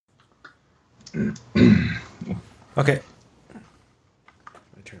Okay. Let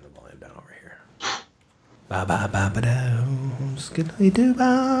me turn the volume down over here. Ba ba ba ba da. Skiddly doo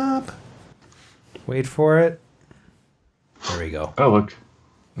bop. Wait for it. There we go. Oh, look.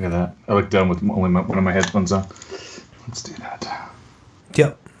 Look at that. I look done with only one of my headphones on. Let's do that.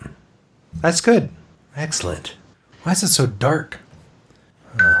 Yep. That's good. Excellent. Why is it so dark?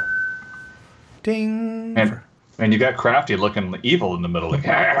 Ding. And you got Crafty looking evil in the middle. Like,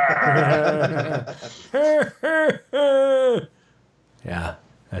 yeah,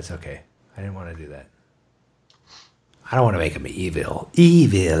 that's okay. I didn't want to do that. I don't want to make him evil.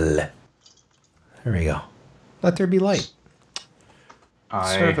 Evil. There we go. Let there be light.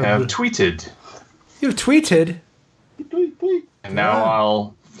 I have tweeted. You've tweeted? And now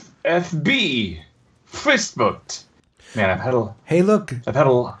I'll FB. Facebooked. Man, I've had a... Hey, look. I've had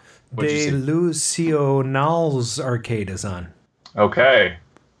a... Delusional's arcade is on. Okay.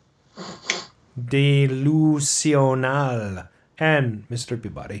 Delusional. And Mr.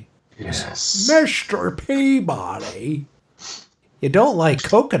 Peabody. Yes. Mr. Peabody. You don't like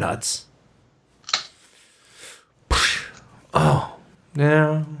coconuts. Oh.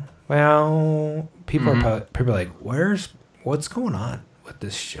 Yeah. Well, people are like, what's going on with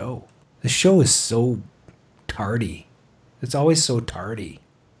this show? This show is so tardy. It's always so tardy.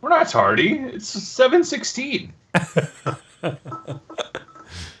 We're not tardy. It's 7:16.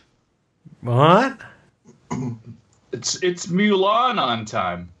 What? It's Mulan on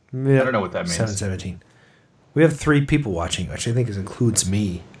time. Yeah. I don't know what that means. 7:17. We have 3 people watching, which I think includes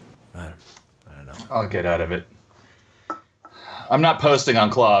me. I don't know. I'll get out of it. I'm not posting on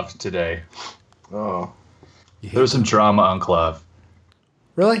Clav today. Oh. There was some drama on Clav.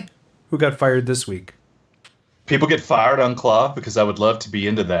 Really? Who got fired this week? People get fired on Clav because I would love to be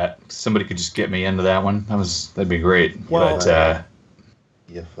into that. Somebody could just get me into that one. That'd be great. Well, but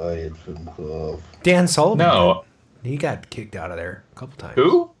You fired from club. Dan Sullivan. no. He got kicked out of there a couple times.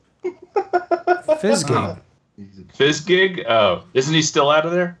 Who? Fizzgig. Fizzgig? Oh, isn't he still out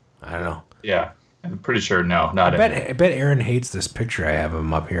of there? I don't know. Yeah, I'm pretty sure. No, not I bet Aaron hates this picture I have of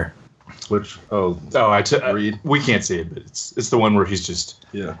him up here. Which, Reed. We can't see it, but it's the one where he's just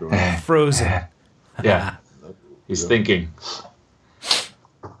yeah. Go on. Frozen. yeah. He's thinking.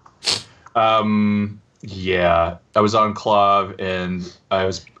 Yeah, I was on Clav and I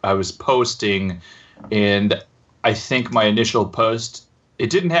was posting, and I think my initial post, it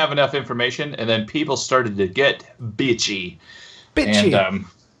didn't have enough information, and then people started to get bitchy. Bitchy. And,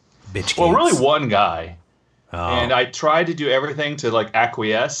 Bitch. well, really one guy. Oh. And I tried to do everything to like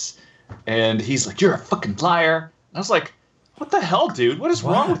acquiesce, and he's like, "You're a fucking liar." And I was like, "What the hell, dude? What is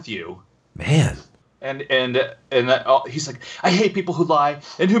wrong with you?" Man. And he's like, "I hate people who lie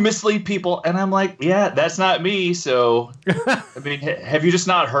and who mislead people." And I'm like, "Yeah, that's not me." So, I mean, have you just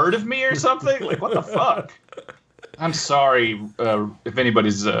not heard of me or something? Like, what the fuck? I'm sorry if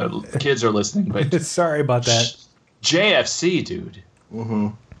anybody's kids are listening, but Sorry about that. JFC, dude. Mm-hmm.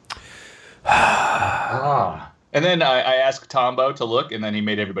 And then I asked Tombo to look, and then he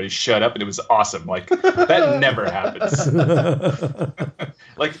made everybody shut up, and it was awesome. Like, that never happens.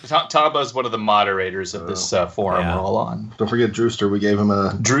 Like, Tombo's one of the moderators of this forum we're all on. Don't forget Drewster. We gave him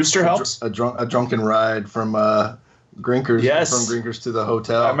Drewster helps? a drunken ride from Grinkers. Yes. From Grinkers to the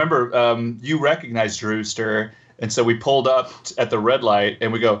hotel. I remember you recognized Drewster, and so we pulled up at the red light,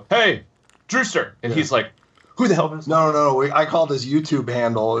 and we go, "Hey, Drewster!" And he's like, "Who the hell is?" No. I called his YouTube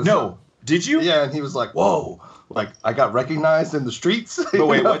handle. No, did you? Yeah, and he was like, "Whoa!" Like I got recognized in the streets. But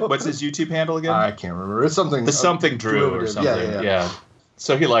wait, what's his YouTube handle again? I can't remember. It's something. The something Drew or something. Yeah.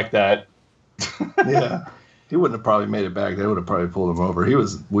 So he liked that. Yeah. He wouldn't have probably made it back. They would have probably pulled him over. He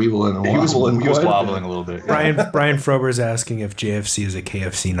was weebling and wobbling. He was wobbling a little bit. Brian Frober's asking if JFC is a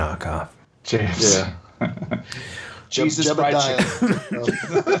KFC knockoff. JFC. Yeah. Jesus Christ.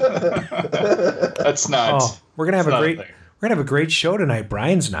 That's not. Oh, we're gonna have a great show tonight.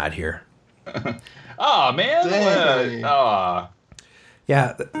 Brian's not here. Oh man.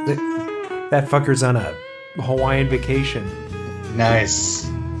 Yeah, that fucker's on a Hawaiian vacation. Nice.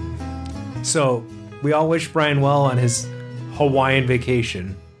 So we all wish Brian well on his Hawaiian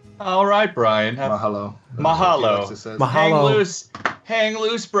vacation. All right, Brian. Mahalo. Mahalo. Hang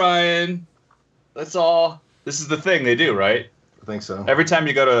loose, Brian. That's all. This is the thing they do, right? I think so. Every time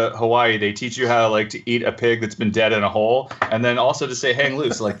you go to Hawaii, they teach you how to eat a pig that's been dead in a hole, and then also to say "hang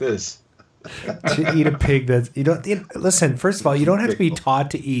loose" like this. To eat a pig listen. First of all, you don't have to be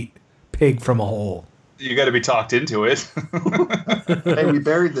taught to eat pig from a hole. You got to be talked into it. Hey, we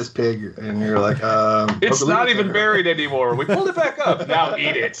buried this pig, and you're like, it's not even buried anymore. We pulled it back up. Now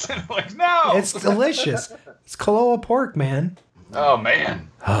eat it. Like, no. It's delicious. It's Kaloa pork, man. Oh man.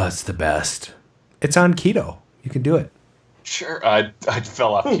 Oh, it's the best. It's on keto. You can do it. Sure. I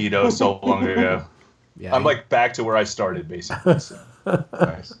fell off keto so long ago. Yeah, I'm like back to where I started, basically. So.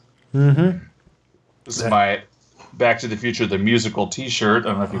 Nice. This is my Back to the Future, the musical T-shirt. I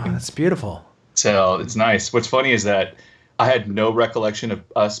don't know if you can That's beautiful. tell. It's nice. What's funny is that I had no recollection of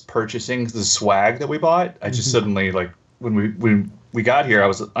us purchasing the swag that we bought. I just suddenly, like, when we got here, I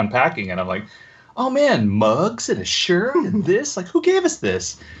was unpacking, and I'm like, oh, man, mugs and a shirt and this? Like, who gave us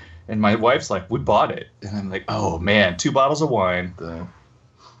this? And my wife's like, we bought it. And I'm like, oh, man, 2 bottles of wine.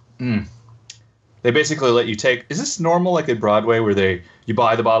 They basically let you take... Is this normal, like at Broadway, where you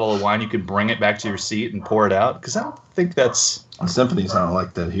buy the bottle of wine, you can bring it back to your seat and pour it out? Because I don't think that's... The symphony's not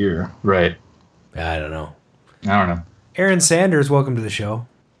like that here. Right. I don't know. I don't know. Aaron Sanders, welcome to the show.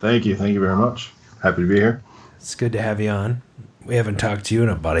 Thank you very much. Happy to be here. It's good to have you on. We haven't talked to you in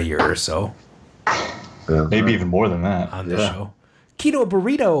about a year or so Yeah, Maybe even more than that. on this show. Keto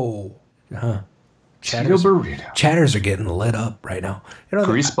Burrito. Keto Chatters, burrito. chatters are getting lit up right now. You know,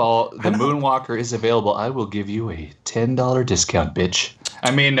 Greaseball, the Moonwalker is available. I will give you a $10 discount, bitch. I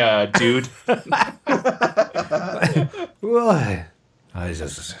mean, dude.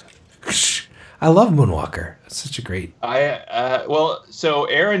 I love Moonwalker. It's such a great... So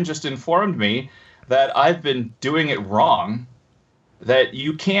Aaron just informed me that I've been doing it wrong. That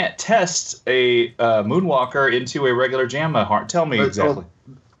you can't test a Moonwalker into a regular JAMA heart. Tell me exactly.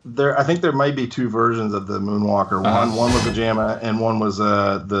 I think there might be 2 versions of the Moonwalker. One was a JAMA, and one was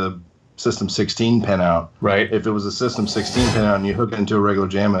the System 16 pin out. Right. If it was a System 16 pin out and you hook it into a regular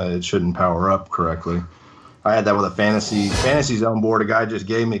JAMA, it shouldn't power up correctly. I had that with a Fantasy Zone board a guy just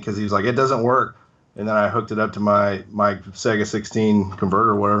gave me because he was like, it doesn't work. And then I hooked it up to my Sega 16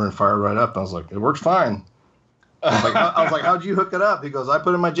 converter or whatever and fired right up. I was like, it works fine. I was like, how'd you hook it up? He goes, I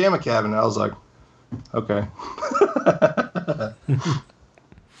put it in my JAMA cabinet. I was like, okay.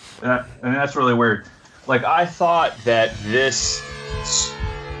 And that's really weird. Like, I thought that this...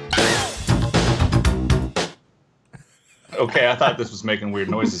 Okay, I thought this was making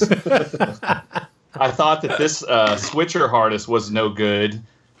weird noises. I thought that this switcher harness was no good.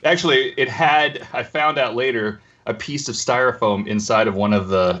 Actually, it had, I found out later, a piece of styrofoam inside of one of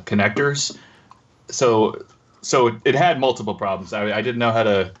the connectors. So it had multiple problems. I didn't know how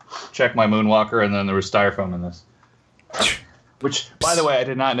to check my Moonwalker, and then there was styrofoam in this. Which, by the way, I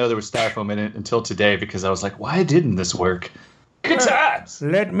did not know there was styrofoam in it until today because I was like, why didn't this work? Good times!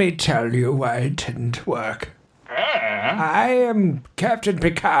 Let me tell you why it didn't work. I am Captain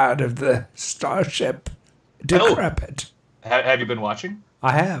Picard of the Starship Decrepit. Have you been watching?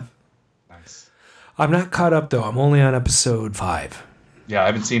 I have. Nice. I'm not caught up, though. I'm only on episode 5. Yeah, I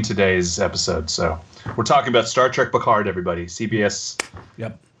haven't seen today's episode, so... We're talking about Star Trek Picard, everybody. CBS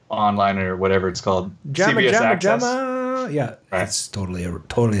Online or whatever it's called. CBS Access. Yeah, that's totally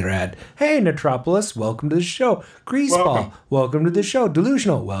rad. Hey, Netropolis, welcome to the show. Greaseball, welcome to the show.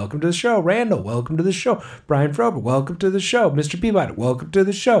 Delusional, welcome to the show. Randall, welcome to the show. Brian Frober, welcome to the show. Mr. Peabody, welcome to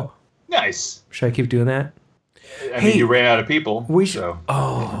the show. Nice. Should I keep doing that? I mean, you ran out of people. We should. So.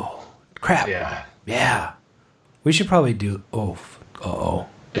 Oh, crap. Yeah. We should probably do.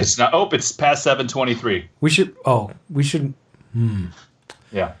 It's not. Oh, it's past 7:23. We should.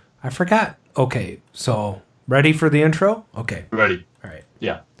 Yeah. I forgot. Okay, so ready for the intro? Okay. Ready. All right.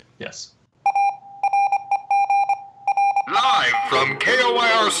 Yeah. Yes. Live from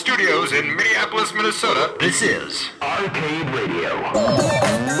KOYR Studios in Minneapolis, Minnesota, this is Arcade Radio.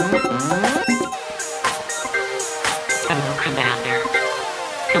 Hello, Commander.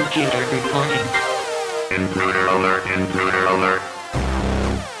 Computer reporting. Intruder alert, intruder alert.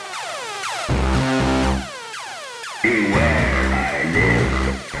 Beware, I live.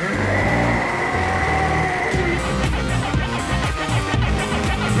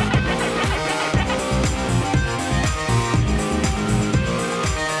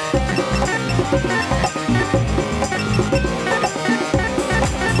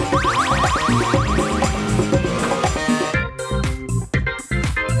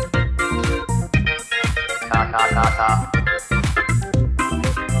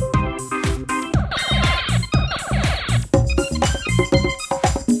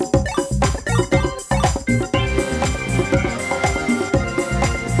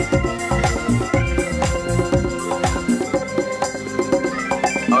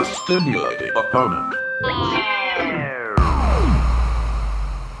 A stimulating opponent.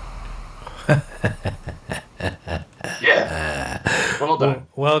 Yeah. Well done.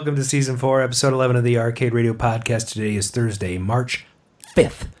 Welcome to Season 4, Episode 11 of the Arcade Radio Podcast. Today is Thursday, March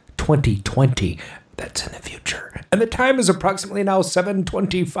 5th, 2020. That's in the future. And the time is approximately now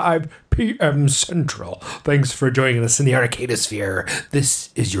 7:25 p.m. Central. Thanks for joining us in the Arcadosphere. This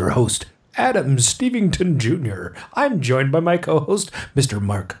is your host, Adam Stevington Jr. I'm joined by my co-host, Mr.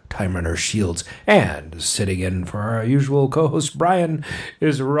 Mark Time Runner Shields. And sitting in for our usual co-host, Brian,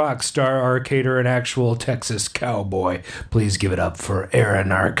 is Rockstar Arcader and actual Texas cowboy. Please give it up for Aaron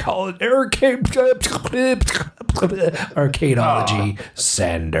Arcadeology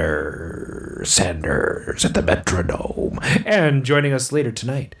Sanders at the Metrodome. And joining us later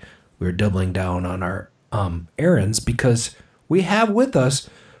tonight, we're doubling down on our errands because we have with us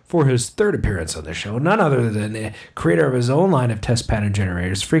for his third appearance on the show none other than the creator of his own line of test pattern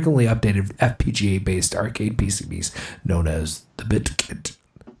generators, frequently updated FPGA-based arcade PCBs known as the BitKit.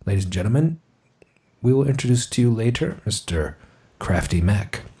 Ladies and gentlemen, we will introduce to you later Mr. Crafty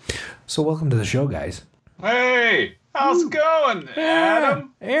Mac. So welcome to the show, guys. Hey, how's it going,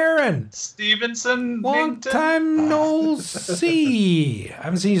 Adam? Aaron. Stevenson. Long time no see. I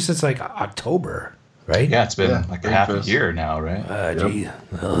haven't seen you since like October. Right? Yeah, it's been like half a Christmas. year now, right? Gee.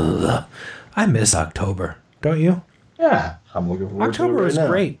 Ugh. I miss October. Don't you? Yeah. I'm looking forward October to it right was now.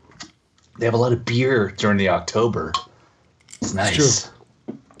 great. They have a lot of beer during the October. It's nice.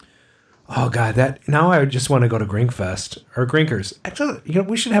 true. Oh God, that now I just want to go to Grinkfest or Grinkers. Actually,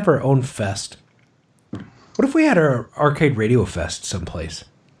 we should have our own fest. What if we had our arcade radio fest someplace?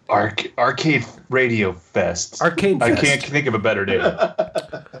 Arcade Radio Fest. Arcade I Fest. can't think of a better name.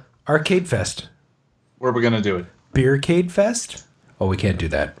 Arcade Fest. Where are we going to do it? Beercade Fest? Oh, we can't do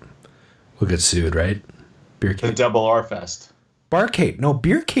that. We'll get sued, right? The Beercade. Double R Fest. Barcade. No,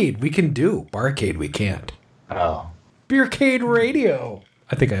 Beercade we can do. Barcade we can't. Oh. Beercade Radio.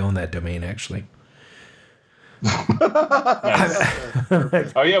 I think I own that domain, actually. Oh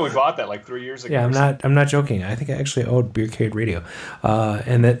yeah, we bought that like 3 years ago. Yeah, I'm not joking. I think I actually owned Beercade Radio,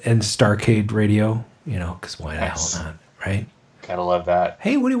 and Starcade Radio. Because why the Nice. hell not, right? Gotta love that.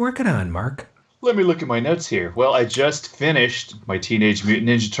 Hey, what are you working on, Mark? Let me look at my notes here. Well, I just finished my Teenage Mutant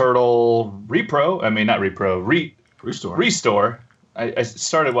Ninja Turtle repro. I mean, not repro, restore. I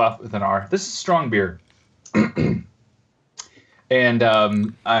started off with an R. This is strong beer. And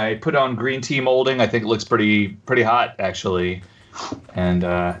I put on green tea molding. I think it looks pretty hot, actually. And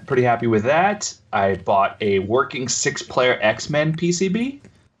pretty happy with that. I bought a working 6-player X-Men PCB,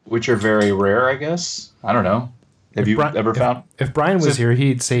 which are very rare, I guess. I don't know. Have you ever found? If Brian was here,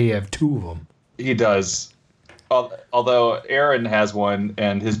 he'd say you have 2 of them. He does. Although Aaron has one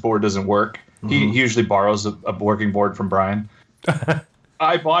and his board doesn't work. He usually borrows a working board from Brian.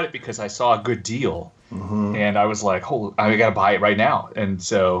 I bought it because I saw a good deal. And I was like, I got to buy it right now. And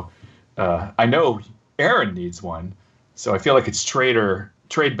so I know Aaron needs one. So I feel like it's trade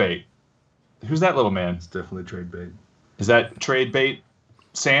bait. Who's that little man? It's definitely trade bait. Is that trade bait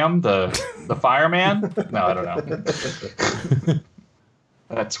Sam, the fireman? No, I don't know.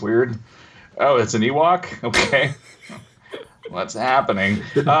 That's weird. Oh, it's an Ewok? Okay. What's happening?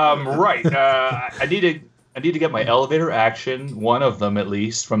 Right. I need to get my elevator action, one of them at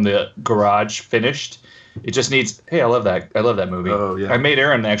least, from the garage finished. It just needs. Hey, I love that movie. Oh, yeah. I made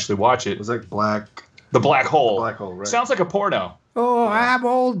Aaron actually watch it. Was that Black? The Black Hole. Black Hole, right. Sounds like a porno. Oh, I'm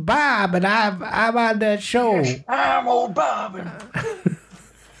old Bob, and I'm on that show. I'm old Bob.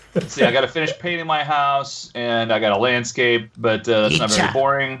 See, I got to finish painting my house, and I got a landscape, but that's not very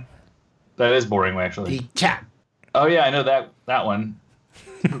boring. That is boring, actually. Oh yeah, I know that one.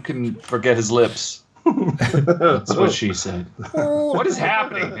 Who can forget his lips? That's what she said. What is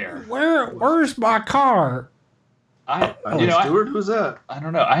happening here? Where's my car? Stewart? Who's that? I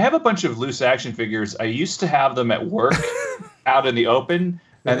don't know. I have a bunch of loose action figures. I used to have them at work, out in the open,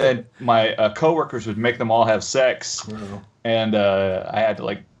 and then my coworkers would make them all have sex, and I had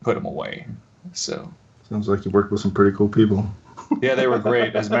to put them away. So sounds like you worked with some pretty cool people. Yeah, they were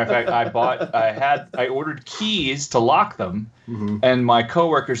great. As a matter of fact, I ordered keys to lock them, and my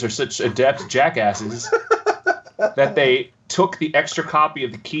coworkers are such adept jackasses that they took the extra copy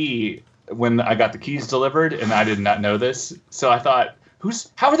of the key when I got the keys delivered, and I did not know this. So I thought,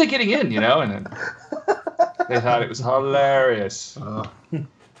 how are they getting in? And then they thought it was hilarious.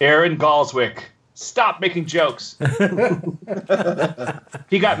 Aaron Galswick, stop making jokes.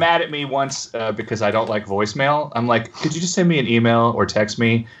 He got mad at me once because I don't like voicemail. I'm like, could you just send me an email or text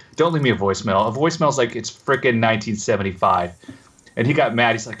me? Don't leave me a voicemail. A voicemail's like it's freaking 1975. And he got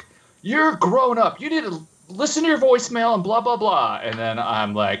mad. He's like, you're grown up. You need to listen to your voicemail and blah, blah, blah. And then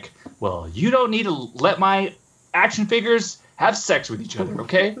I'm like, well, you don't need to let my action figures have sex with each other,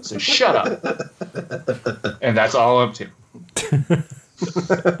 okay? So shut up. And that's all I'm up to.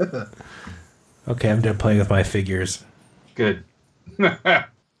 Okay, I'm done playing with my figures. Good.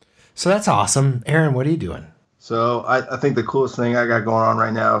 So that's awesome. Aaron, what are you doing? So I think the coolest thing I got going on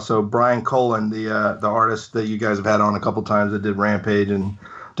right now. So Brian Colin, the artist that you guys have had on a couple times that did Rampage and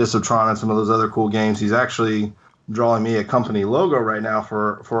Discotron and some of those other cool games. He's actually drawing me a company logo right now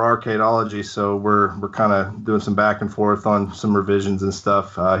for Arcadeology, so we're kind of doing some back and forth on some revisions and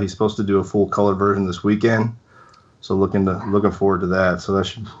stuff. He's supposed to do a full color version this weekend, so looking forward to that. So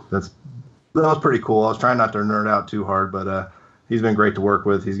that was pretty cool. I was trying not to nerd out too hard, but he's been great to work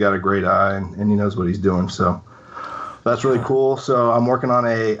with. He's got a great eye, and he knows what he's doing. So that's really cool. So I'm working on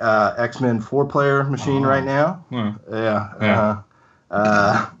a X-Men 4-player machine right now. Yeah.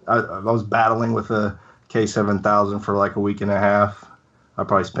 I was battling with a K7000 for like a week and a half. I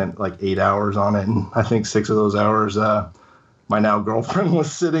probably spent like 8 hours on it, and I think 6 of those hours, my now girlfriend was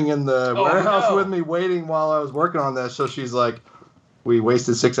sitting in the warehouse with me waiting while I was working on this. So she's like, we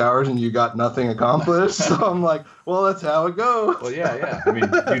wasted 6 hours and you got nothing accomplished. So I'm like, well, that's how it goes. Well, yeah. I mean,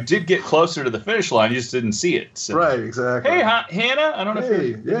 you did get closer to the finish line. You just didn't see it. So. Right, exactly. Hey, Hannah. I don't know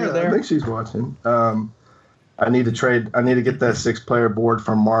if you're there. I think she's watching. I need to get that 6-player board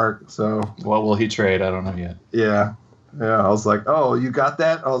from Mark. So what will he trade? I don't know yet. Yeah. I was like, oh, you got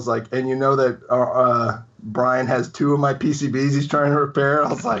that? I was like, and you know that Brian has 2 of my PCBs he's trying to repair. I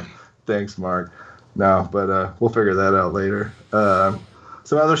was like, thanks, Mark. No, but we'll figure that out later.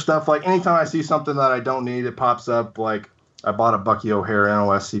 Some other stuff, like anytime I see something that I don't need, it pops up. Like I bought a Bucky O'Hare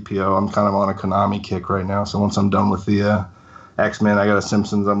NOS CPO. I'm kind of on a Konami kick right now. So once I'm done with the X-Men, I got a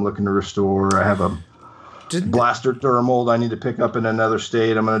Simpsons I'm looking to restore. I have a Blaster Durmold I need to pick up in another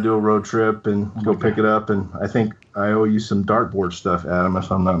state. I'm going to do a road trip and go pick it up. And I think I owe you some dartboard stuff, Adam,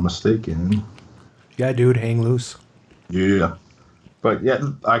 if I'm not mistaken. Yeah, dude, hang loose. Yeah. But yeah,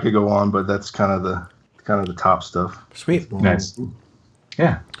 I could go on, but that's kind of the top stuff. Sweet. Nice.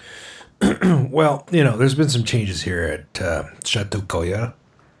 Yeah. Well, there's been some changes here at Chateau Coyer.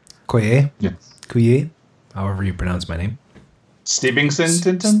 Yes. Coyer, however you pronounce my name. Stibbingson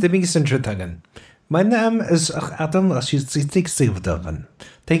Tinton. My name is Adam Rashidstiksivdavan.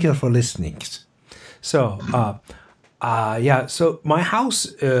 Thank you for listening. So, so my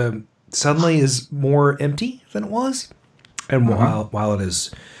house suddenly is more empty than it was. And while it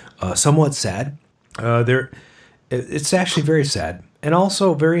is somewhat sad, it's actually very sad and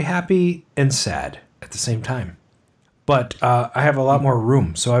also very happy and sad at the same time. But I have a lot more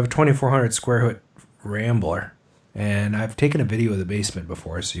room. So I have a 2,400 square foot Rambler, and I've taken a video of the basement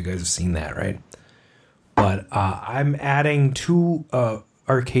before, so you guys have seen that, right? But I'm adding 2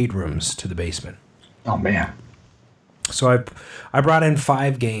 arcade rooms to the basement. Oh, man. So I brought in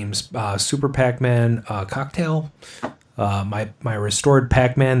 5 games. Super Pac-Man Cocktail. My restored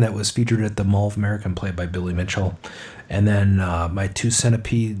Pac-Man that was featured at the Mall of America played by Billy Mitchell. And then my 2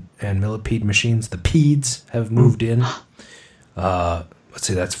 Centipede and Millipede machines, the Peeds, have moved in. Let's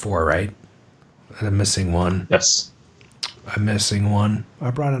see, that's 4, right? And I'm missing 1. Yes. I'm missing 1.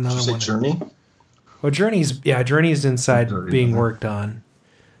 I brought another one. Journey? Well, Journey's inside being worked on.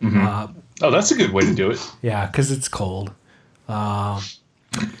 Mm-hmm. That's a good way to do it. Yeah, because it's cold. How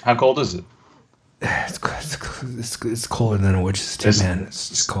cold is it? It's colder than a witch's tip, man. It's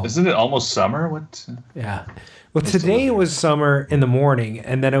just cold. Isn't it almost summer? What? Yeah. Well, today it was summer in the morning,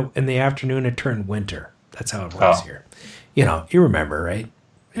 and then in the afternoon it turned winter. That's how it was here. You remember, right?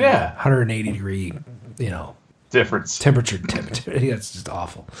 Yeah. 180 degree, difference. Temperature. Yeah, it's just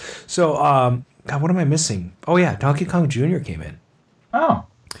awful. So, God, what am I missing? Oh, yeah, Donkey Kong Jr. came in. Oh.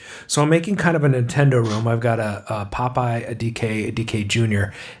 So I'm making kind of a Nintendo room. I've got a Popeye, a DK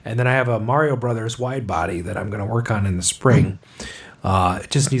Jr., and then I have a Mario Brothers wide body that I'm going to work on in the spring. It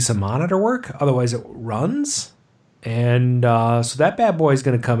just needs some monitor work. Otherwise, it runs. And so that bad boy is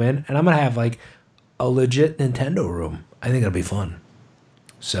going to come in, and I'm going to have like a legit Nintendo room. I think it'll be fun.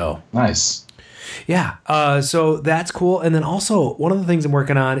 So nice. Yeah. So that's cool. And then also one of the things I'm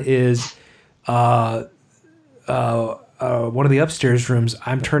working on is one of the upstairs rooms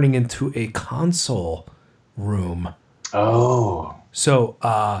I'm turning into a console room. Oh. So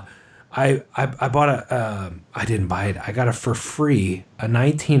I bought I didn't buy it. I got it for free, a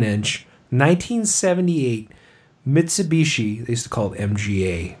 19-inch 1978 Mitsubishi. They used to call it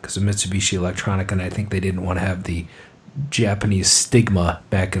MGA because of Mitsubishi Electronic, and I think they didn't want to have the Japanese stigma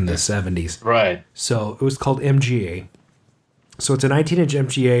back in the 70s. Right. So it was called MGA. So it's a 19-inch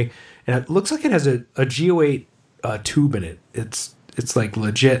MGA, and it looks like it has a GO8 tube in it. It's like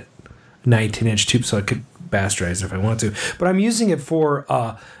legit 19-inch tube, so I could bastardize it if I want to. But I'm using it for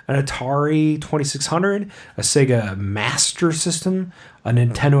an Atari 2600, a Sega Master System, a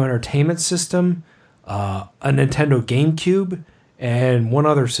Nintendo Entertainment System, a Nintendo GameCube, and one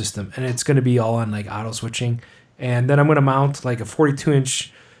other system. And it's going to be all on like auto switching. And then I'm going to mount like a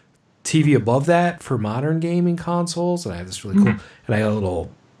 42-inch TV above that for modern gaming consoles. And I have this really cool, and I got a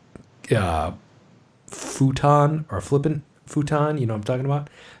little futon or flippant futon. You know what I'm talking about?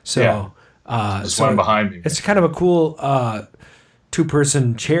 So, Yeah. There's one behind me. It's kind of a cool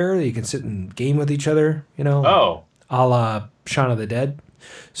 2-person chair that you can sit and game with each other, you know? Oh. A la Shaun of the Dead.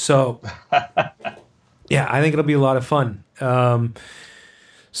 So, yeah, I think it'll be a lot of fun.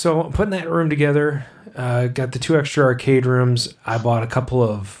 So I'm putting that room together. Got the 2 extra arcade rooms. I bought a couple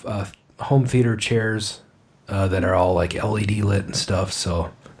of home theater chairs that are all like LED lit and stuff.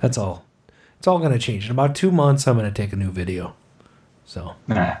 So that's all. It's all going to change. In about 2 months, I'm going to take a new video. So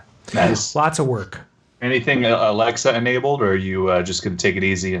Nice. lots of work. Anything Alexa enabled, or are you just going to take it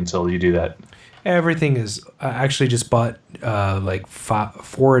easy until you do that? Everything is. I actually just bought like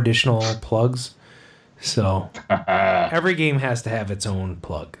 4 additional plugs. So every game has to have its own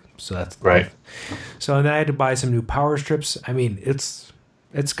plug. So that's right. So then I had to buy some new power strips. I mean, it's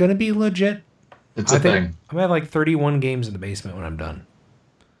going to be legit. It's a thing. I'm going to have like 31 games in the basement when I'm done.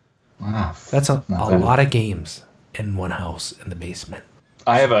 Wow. That's a lot of games in one house in the basement.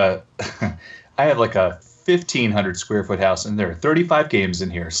 I have like a 1,500 square foot house, and there are 35 games in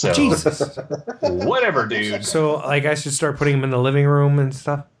here. So Jesus. whatever, dude. So like I should start putting them in the living room and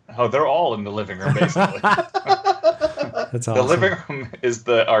stuff. Oh, they're all in the living room, basically. That's awesome. The living room is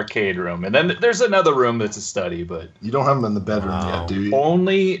the arcade room, and then there's another room that's a study. But You don't have them in the bedroom yet, do you?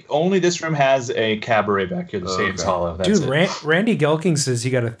 only this room has a cabaret back here, the Satan's Hollow. That's Dude, it. Randy Gelking says he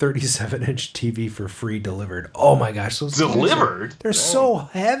got a 37-inch TV for free delivered. Oh my gosh, those things Delivered? they're so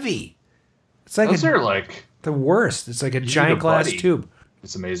heavy. It's like Those are like, the worst. It's like a need giant a glass buddy. tube.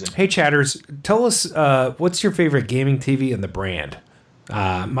 it's amazing. Hey, chatters, tell us what's your favorite gaming TV and the brand.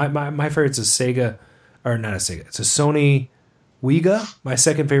 My favorite's a Sega, or not a Sega. It's a Sony Wega. My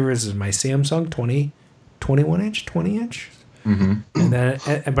second favorite is my Samsung 20-inch. Mm-hmm. And then,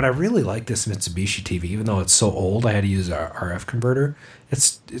 but I really like this Mitsubishi TV, even though it's so old. I had to use our RF converter.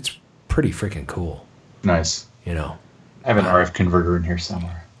 It's pretty freaking cool. Nice. You know. I have an RF converter in here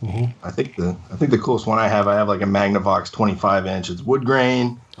somewhere. I think the coolest one I have like a Magnavox 25-inch. It's wood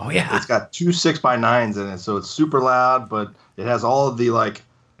grain. Oh yeah. It's got 2 6x9s in it, so it's super loud, but it has all of the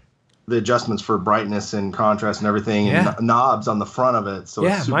the adjustments for brightness and contrast and everything, and knobs on the front of it. So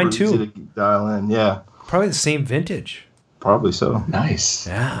it's super mine too. easy to dial in. Yeah, Probably the same vintage. probably so. Nice.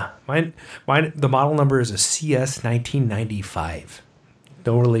 Yeah. Mine. The model number is a CS 1995.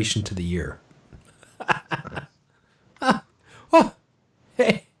 No relation to the year. Oh,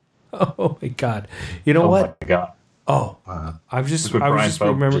 hey. Oh my God. You know what? My God. Oh, I was That's just what Brian Pope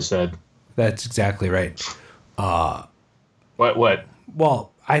remembering. just said. That's exactly right. What?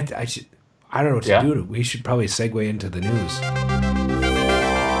 Well, I don't know what to do. We should probably segue into the news.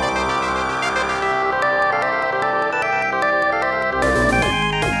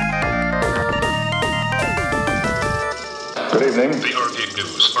 Good evening. The Arcade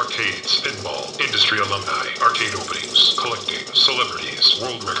News, arcades, pinball, industry alumni, arcade openings, collecting, celebrities,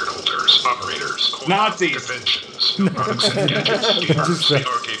 world record holders, operators, Nazis. conventions, products and gadgets, gamers. The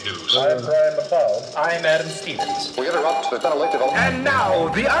Arcade News. I'm Brian McLeod. I'm Adam Stevens. We interrupt the ventilated. And now,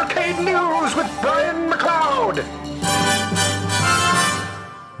 the Arcade News with Brian McLeod.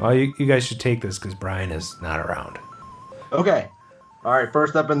 Well, you guys should take this because Brian is not around. Okay. All right,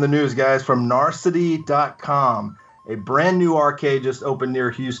 first up in the news, guys, from Narcity.com. A brand new arcade just opened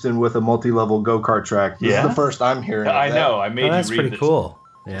near Houston with a multi-level go-kart track. This is the first I'm hearing of I that. know. I made you read That's pretty this. cool.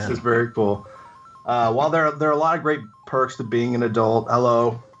 Yeah. This is very cool. While there are a lot of great perks to being an adult.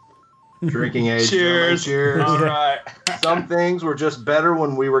 Hello. Drinking age. Cheers. Cheers. All right. Some things were just better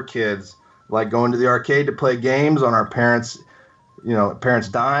when we were kids, like going to the arcade to play games on our parents'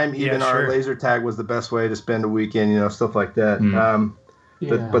 dime. Even our laser tag was the best way to spend a weekend, stuff like that.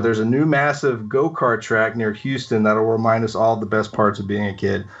 But there's a new massive go-kart track near Houston that'll remind us all the best parts of being a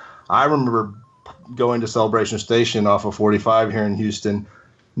kid. I remember going to Celebration Station off of 45 here in Houston.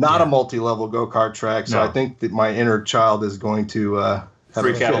 Not a multi-level go-kart track, so I think that my inner child is going to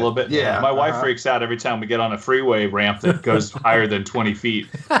freak out a little bit. Yeah. My wife freaks out every time we get on a freeway ramp that goes higher than 20 feet.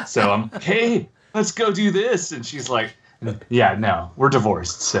 So I'm, hey, let's go do this. And she's like, yeah, no, we're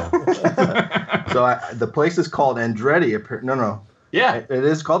divorced. So the place is called Andretti. No. yeah, it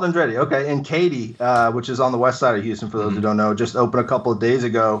is called Andretti. Okay, and Katy, which is on the west side of Houston, for those who don't know, just opened a couple of days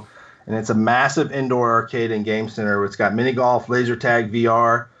ago, and it's a massive indoor arcade and game center. It's got mini golf, laser tag,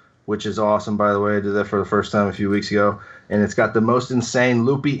 VR, which is awesome, by the way. I did that for the first time a few weeks ago, and it's got the most insane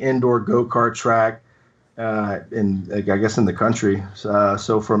loopy indoor go-kart track I guess in the country. So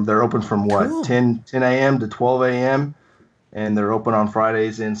they're open from what 10 a.m. to 12 a.m. And they're open on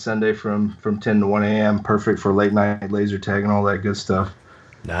Fridays and Sunday from 10 to 1 a.m. Perfect for late night laser tag and all that good stuff.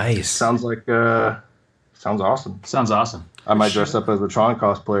 Nice. Sounds like Sounds awesome. Sounds awesome. I might dress up as a Tron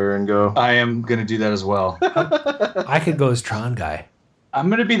cosplayer and go. I am going to do that as well. I could go as Tron guy. I'm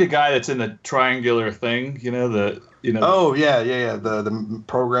going to be the guy that's in the triangular thing, Oh yeah. The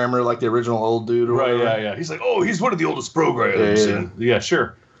programmer, like the original old dude, or Right, whatever. yeah. He's like, oh, he's one of the oldest programs. Yeah. And, yeah,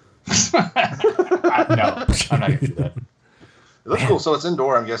 sure. No, I'm not going to do that. It looks cool. So it's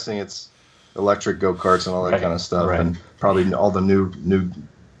indoor. I'm guessing it's electric go-karts and all that Right, kind of stuff, right. and probably all the new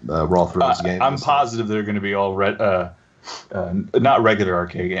Raw Thrills games. I'm and stuff. positive they're going to be all not regular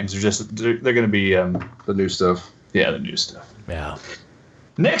arcade games. They're going to be The new stuff. the new stuff. Yeah.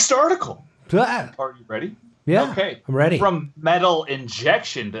 Next article. Ah, Are you ready? yeah. Okay. I'm ready. From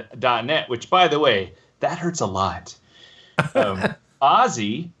metalinjection.net, which, by the way, that hurts a lot.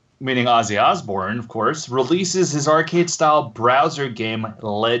 Ozzy, meaning Ozzy Osbourne, of course, releases his arcade-style browser game,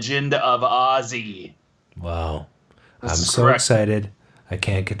 Legend of Ozzy. Wow. This I'm is so correct. excited. I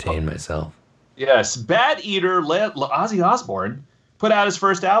can't contain myself. Yes, Bad Eater Ozzy Osbourne put out his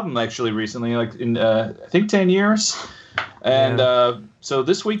first album actually recently, like in I think 10 years. And so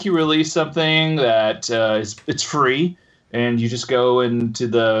this week he released something that it's free, and you just go into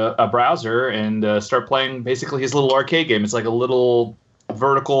the browser and start playing basically his little arcade game. It's like a little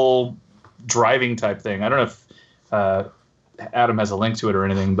vertical driving type thing. I don't know if Adam has a link to it or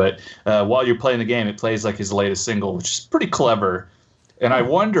anything, but while you're playing the game, it plays like his latest single, which is pretty clever. And I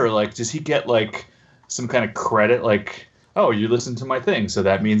wonder, like, does he get like some kind of credit? Like, oh, you listened to my thing, so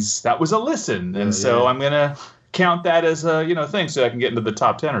that means that was a listen, and so I'm gonna count that as a thing, so I can get into the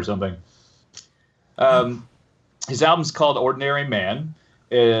top 10 or something. His album's called Ordinary Man.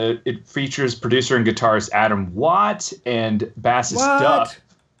 It features producer and guitarist Adam Watt and bassist What? Duff.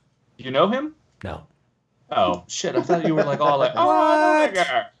 You know him? No. Oh shit! I thought you were like all like, oh, What? my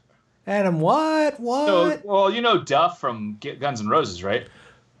God. Adam, what? What? So, well, you know Duff from Guns N' Roses, right?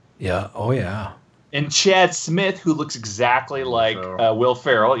 Yeah. Oh, yeah. And Chad Smith, who looks exactly like Will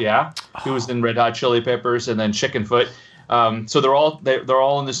Ferrell, who was in Red Hot Chili Peppers and then Chickenfoot. So they're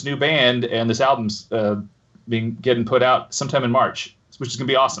all in this new band, and this album's getting put out sometime in March, which is gonna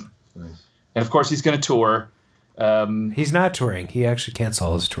be awesome. Nice. And of course, he's gonna tour. He's not touring. He actually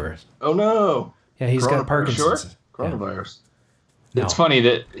canceled his tours. Oh no! Yeah, he's got Parkinson's. Sure? Coronavirus. No. It's funny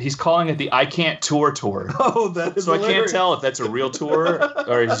that he's calling it the I Can't Tour Tour. Oh, that is So I can't hilarious. tell if that's a real tour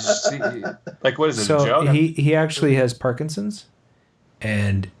or he's just, like, what is it, a So joke? he actually has Parkinson's,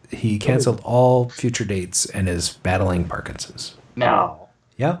 and he canceled all future dates and is battling Parkinson's. No.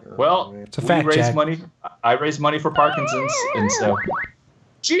 Yep. Well, It's a fact, we raise Jack. money. I raise money for Parkinson's, and so.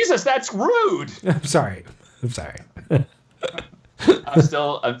 Jesus, that's rude. I'm sorry. I'm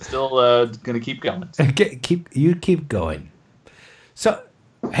still gonna keep going. Keep going. So,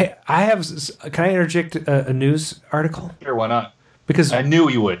 hey, can I interject a news article? Sure, why not? Because, I knew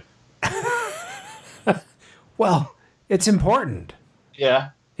you would. well, it's important. Yeah,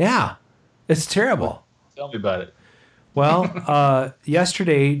 Yeah. It's terrible. tell me about it. Well,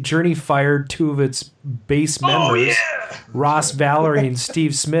 yesterday, Journey fired two of its base members, Ross Valerie and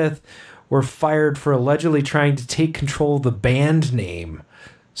Steve Smith, were fired for allegedly trying to take control of the band name.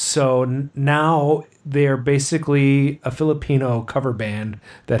 So now they're basically a Filipino cover band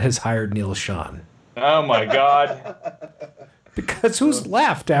that has hired Neil Sean. Oh my God! Because who's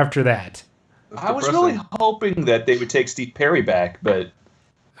left after that? I was really hoping that they would take Steve Perry back, but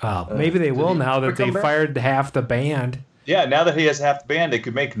Maybe they will now that they come back? fired half the band. yeah, now that he has half the band, they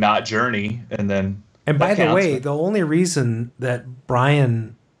could make Not Journey, and then. And by that the counts. way, the only reason that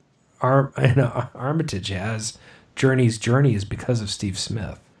Brian Armitage has Journey's Journey is because of Steve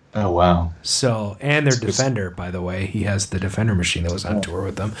Smith. Oh wow! So, and their Defender, by the way, he has the Defender machine that was on tour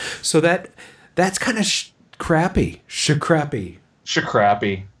with them. So that's kind of crappy. Crappy.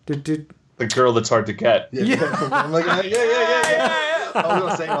 Shakrappy, Did the girl that's hard to get. I'm like, yeah. I was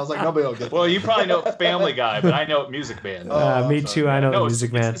gonna say, I was like, nobody will get. Well, you probably know Family Guy, but I know Music Band. me too. I know the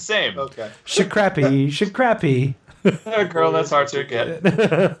Music Man. It's the same. Okay. Crappy. A girl that's hard to get.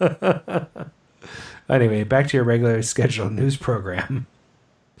 Anyway, back to your regular scheduled news program.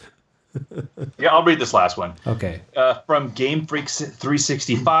 Yeah, I'll read this last one. Okay. From Game Freaks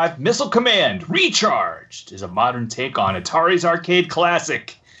 365, Missile Command Recharged is a modern take on Atari's arcade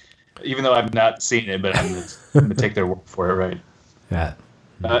classic. Even though I've not seen it, but I'm going to take their word for it, right? Yeah.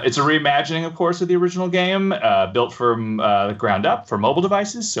 It's a reimagining, of course, of the original game, built from the ground up for mobile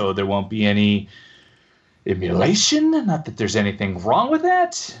devices, so there won't be any emulation. Not that there's anything wrong with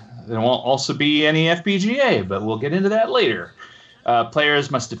that. There won't also be any FPGA, but we'll get into that later. Players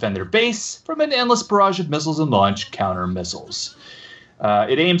must defend their base from an endless barrage of missiles and launch counter missiles.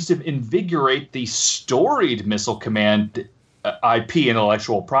 It aims to invigorate the storied Missile Command IP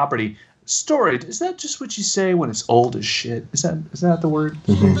intellectual property Story, is that just what you say when it's old as shit? Is that the word?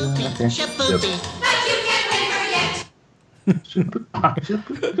 Okay.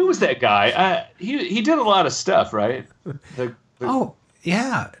 Who was that guy? He did a lot of stuff, right? Oh,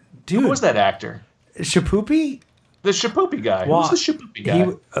 yeah. Dude. Who was that actor? Shapoopy? The Shapoopy guy. Well, Who's the Shapoopy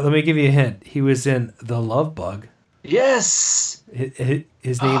guy? Let me give you a hint. He was in The Love Bug. Yes.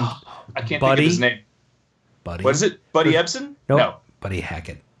 His name... I can't Buddy? think of his name. Buddy? What is it? Buddy Ebsen? Nope. No. Buddy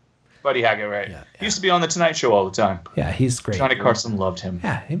Hackett. Buddy Hackett, right. Yeah. He used to be on The Tonight Show all the time. Yeah, he's great. Johnny Carson loved him.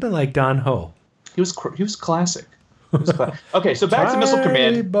 Yeah, he'd been like Don Ho. He was classic. Okay, so back to Missile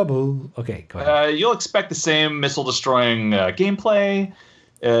Command. Bubble. Okay, go ahead. You'll expect the same missile-destroying gameplay.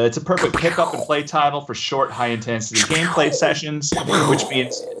 It's a perfect pick-up-and-play title for short, high-intensity gameplay sessions, which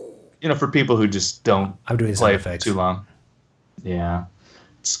means, for people who just don't I'm doing play sound for effects. too long. Yeah.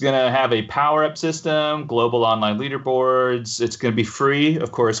 It's going to have a power-up system, global online leaderboards. It's going to be free,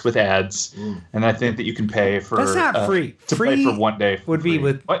 of course, with ads. And I think that you can pay for... That's not free. To Free play for 1 day. For would be free.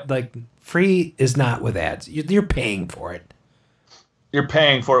 with, What? like, free is not with ads. You're paying for it. You're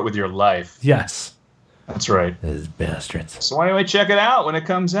paying for it with your life. Yes. That's right. Those bastards. So anyway, check it out when it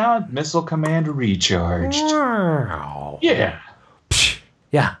comes out. Missile Command Recharged. Wow. Yeah. Psh.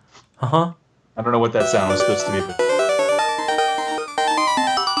 Yeah. Uh-huh. I don't know what that sound was supposed to be, but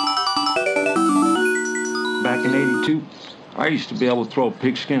Back in '82, I used to be able to throw a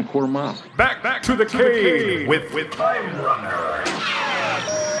pigskin quarter mile. Back to the cave with Time Runner.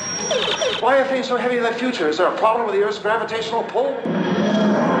 Why are things so heavy in the future? Is there a problem with the Earth's gravitational pull?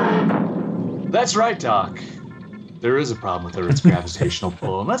 that's right, Doc. There is a problem with Earth's gravitational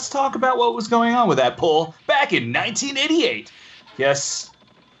pull. And let's talk about what was going on with that pull back in 1988. Yes,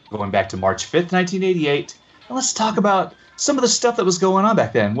 going back to March 5th, 1988. And let's talk about some of the stuff that was going on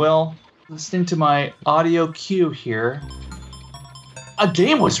back then. Well, listening to my audio cue here, a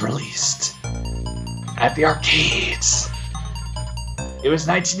game was released at the arcades. It was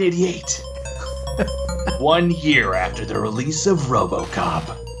 1988. 1 year after the release of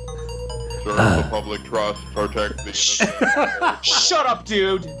RoboCop. Serve the public trust, protect the innocent. Shut up,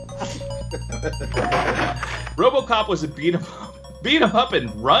 dude! RoboCop was a beat 'em up and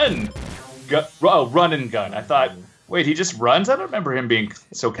run and gun. I thought, wait, he just runs? I don't remember him being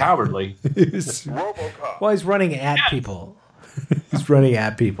so cowardly. RoboCop. Well, he's running at people. He's running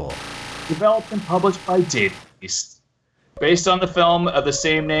at people. Developed and published by Data East. Based on the film of the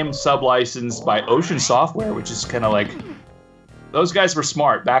same name, sub-licensed by Ocean Software, which is kind of like... Those guys were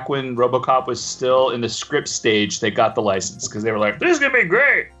smart. Back when RoboCop was still in the script stage, they got the license because they were like, "This is gonna be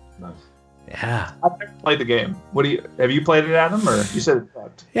great." Yeah. I've never played the game. Have you played it, Adam, or you said it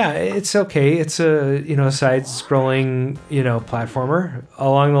sucked? Yeah, it's okay. It's a side-scrolling platformer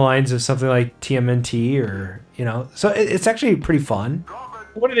along the lines of something like TMNT or so it's actually pretty fun.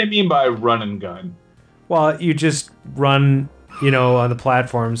 What do they mean by run and gun? Well, you just run on the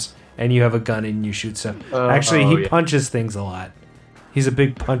platforms and you have a gun and you shoot stuff. Actually, he punches things a lot. He's a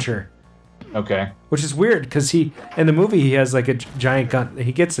big puncher. Okay. Which is weird because in the movie he has like a giant gun.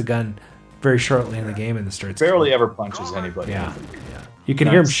 He gets the gun very shortly in the game and starts. Barely ever punches anybody. Yeah. You can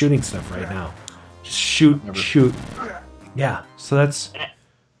hear him shooting stuff right now. Just shoot. Yeah. So that's.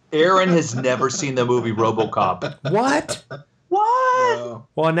 Aaron has never seen the movie RoboCop. What? What? No.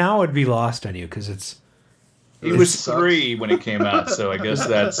 Well, now it'd be lost on you because it's. He was 3 when it came out, so I guess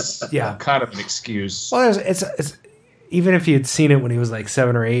that's kind of an excuse. Well, it's even if you had seen it when he was like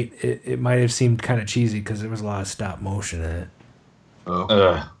 7 or 8, it might have seemed kind of cheesy because there was a lot of stop motion in it.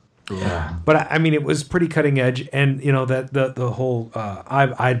 Oh. Yeah. But I mean, it was pretty cutting edge, and that the whole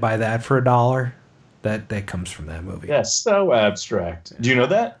I'd buy that for $1. That comes from that movie. Yeah, so abstract. Do you know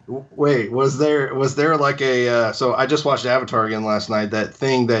that? Wait, was there like a? So I just watched Avatar again last night. That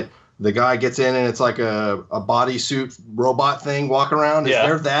thing that the guy gets in and it's like a bodysuit robot thing walking around. Is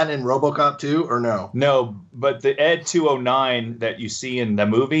there that in RoboCop 2 or no? No, but the Ed 209 that you see in the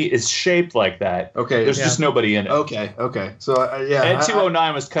movie is shaped like that. Okay. There's just nobody in it. Okay. So Ed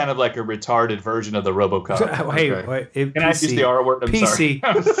 209 was kind of like a retarded version of the RoboCop. Wait, Can I use the R word? I'm PC.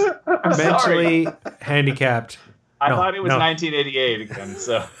 I'm mentally sorry. handicapped. I thought it was 1988 again,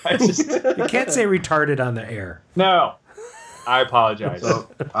 so I just... You can't say retarded on the air. No. I apologize. So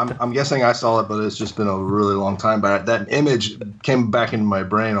I'm guessing I saw it, but it's just been a really long time. But that image came back into my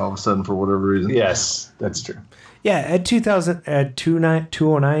brain all of a sudden for whatever reason. Yes, that's true. Yeah, at 209,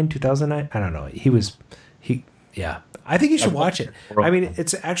 2009, I don't know. Yeah. I think you should watch it. I mean,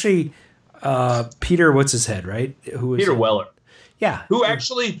 it's actually Peter, what's his head, right? Peter Weller. Yeah. Who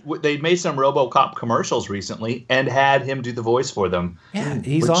actually, they made some RoboCop commercials recently and had him do the voice for them. Yeah,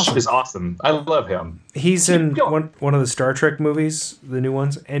 he's which awesome. is awesome. I love him. He's in one of the Star Trek movies, the new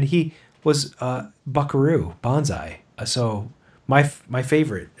ones, and he was Buckaroo Banzai. So my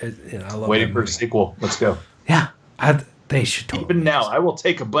favorite. I love Waiting that for a movie. sequel. Let's go. Yeah, they should totally. Even now, I will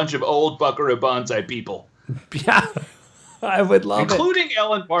take a bunch of old Buckaroo Banzai people, Yeah, I would love it. including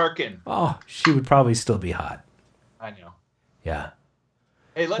Ellen Barkin. Oh, she would probably still be hot. I know. Yeah.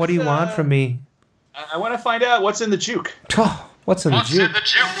 Hey, let's, What do you want from me? I want to find out what's in the juke. Oh, what's in the juke?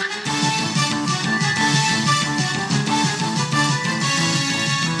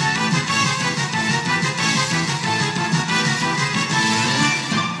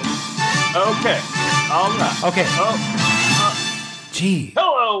 Okay. All right. Okay. Oh, Gee,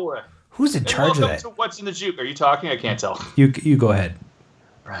 hello. who's in charge of Welcome that? to What's in the Juke. Are you talking? I can't tell. You go ahead.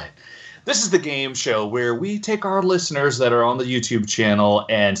 Right. This is the game show where we take our listeners that are on the YouTube channel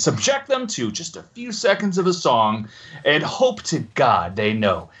and subject them to just a few seconds of a song and hope to God they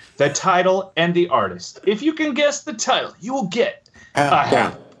know the title and the artist. If you can guess the title, you will get a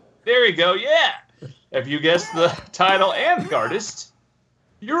half. There you go. Yeah. If you guess the title and the artist,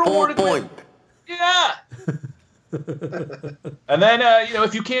 you're awarded with. Yeah. And then,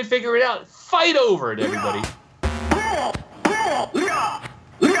 if you can't figure it out, fight over it, everybody.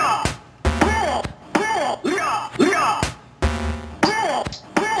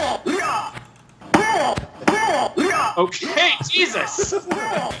 Okay, Jesus.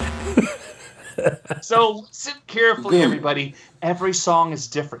 So listen carefully, everybody. Every song is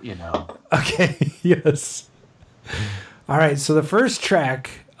different, you know. Okay, yes. All right, so the first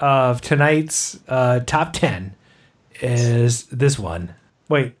track of tonight's top 10 is this one.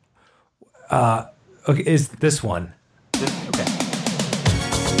 Wait. Okay, is this one. Okay.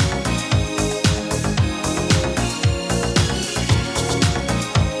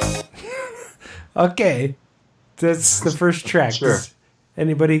 Okay. That's the first track. Sure. Is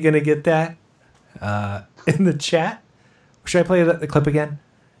anybody going to get that in the chat? Should I play the clip again?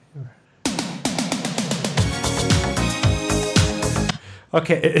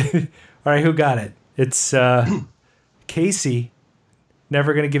 Okay. All right, who got it? It's Casey.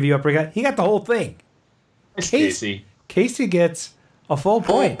 Never Gonna Give You Up. He got the whole thing. It's Casey. Casey gets a full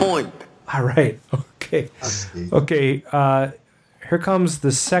point. All right. Okay. Okay. Here comes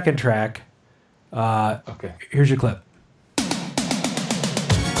the second track. Okay. Here's your clip.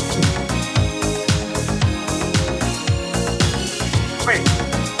 Wait.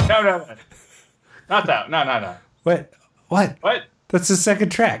 No. Not that. No. What? What? That's the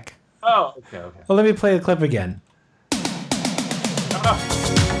second track. Oh, okay. Well, let me play the clip again.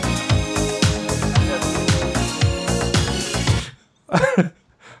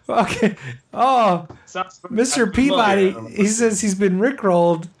 Okay. Oh, Mr. Peabody, he says he's been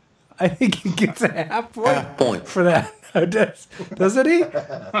rickrolled. I think he gets a half point for that. Doesn't he?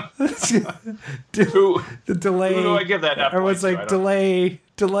 The delay. Who do I give that half Everyone's point to? like,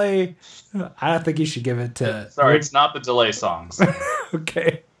 delay. I don't think you should give it to... Sorry, it's not the delay songs.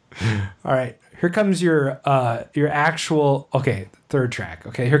 Okay. All right. Here comes your actual... Okay, third track.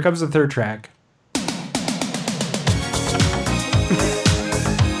 Okay, here comes the third track.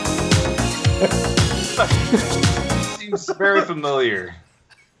 Seems very familiar.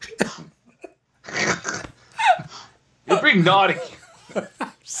 You're being naughty.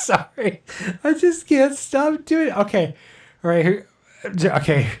 Sorry. I just can't stop doing it. Okay. All right. Here,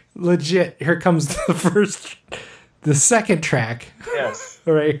 okay. Legit. Here comes the second track. Yes.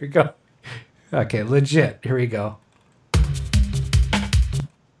 All right. Here we go. Okay. Legit. Here we go.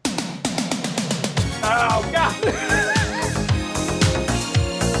 Oh, God.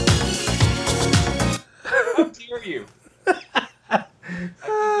 How dare you?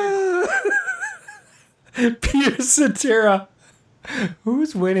 Peter Cetera.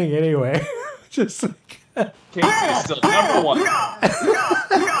 Who's winning anyway? Just like... Casey is still number one.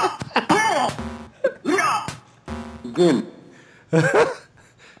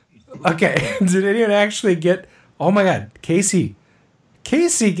 Okay. Did anyone actually get... Oh my God. Casey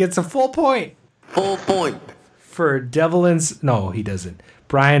gets a full point. Full point. For Devlin's... No, he doesn't.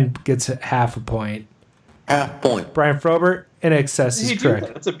 Brian gets half a point. Half point. Brian Frobert, in excess is correct.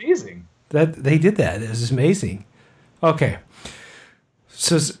 That's amazing. That they did that. This is amazing. Okay.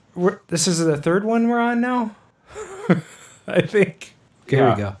 So this is the third one we're on now? I think. Okay,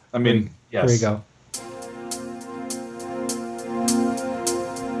 Yeah. Here we go. I mean, yes. Here we go.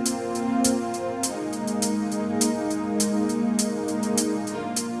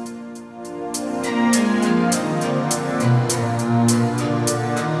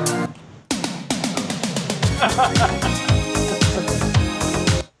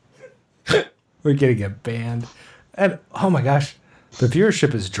 We're gonna get banned. And oh my gosh, the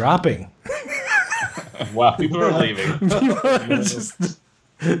viewership is dropping. Wow, people are leaving. People are just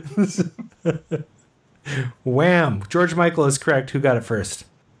Wham! George Michael is correct. Who got it first?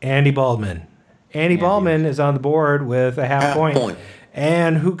 Andy Baldwin. Andy Baldwin is on the board with a half point.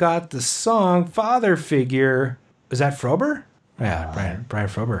 And who got the song Father Figure? Was that Frober? Yeah, Brian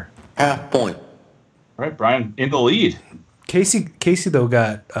Frober. Half point. All right, Brian in the lead. Casey though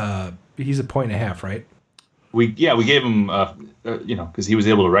got he's a point and a half, right? We gave him because he was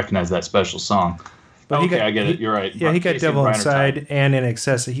able to recognize that special song. But I get it. You're right. Yeah, he got Casey Devil and Brian are Inside tied. and In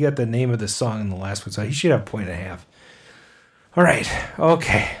Excess. He got the name of the song in the last one, so he should have a point and a half. All right.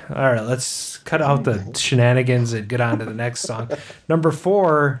 Okay. All right. Let's cut out the shenanigans and get on to the next song. Number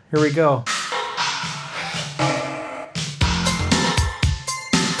 4. Here we go.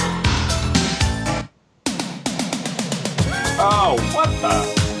 Oh, what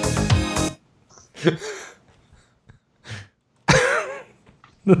the?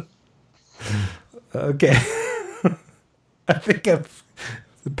 Okay. I think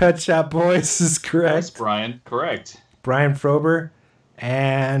the Pet Shop Boys is correct. Yes, Brian. Correct. Brian Frober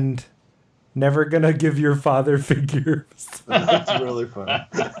and Never Gonna Give Your Father Figures. That's really funny.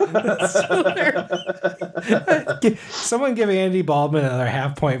 Someone give Andy Baldwin another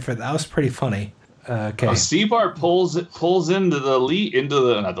half point for that. That was pretty funny. Okay. Oh, Seabart pulls into the lead,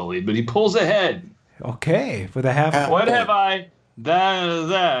 not the lead, but he pulls ahead. Okay, with a half. What have I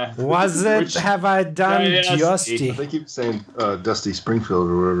done? Was it? Have I done Justy? They keep saying Dusty Springfield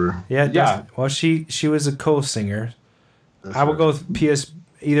or whatever. Yeah. Well, she was a co-singer. I will go with PS.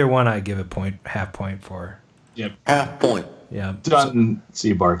 Either one, I give a point, half point for. Yep. Half point. Yeah. Done,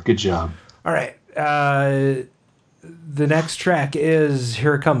 Seabart. Good job. All right. The next track is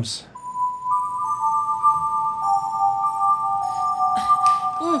Here It Comes.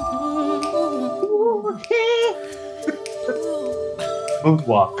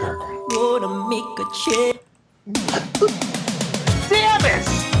 Moonwalker. Gonna make a change. Damn it!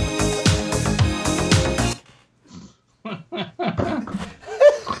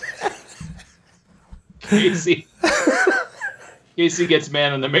 Casey gets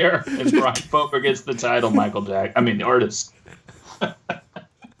Man in the Mirror, and Brian Foper gets the title. The artist.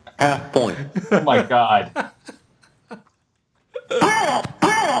 Half point. Oh my God.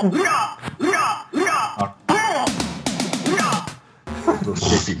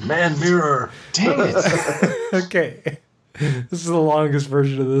 Casey, Man Mirror. Dang it. Okay. This is the longest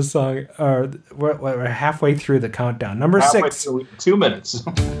version of this song. We're halfway through the countdown. Number 6. 2 minutes.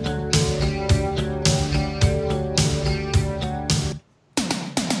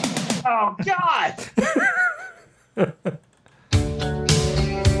 Oh, God.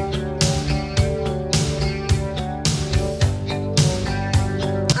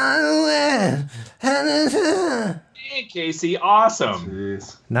 Hey, Casey, awesome.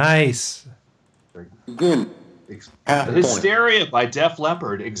 Jeez. Nice. Good. Half point. Hysteria by Def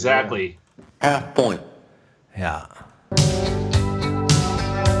Leppard. Exactly. Half point. Yeah.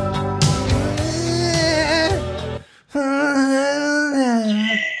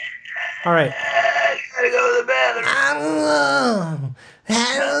 All right. Gotta go to the bathroom.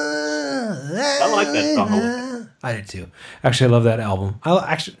 I like that song. I did too. Actually, I love that album.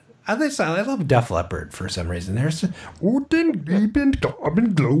 I love Def Leppard for some reason. There's I've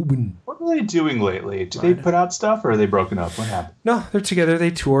been glowing. What are they doing lately? Do they put out stuff or are they broken up? What happened? No, they're together.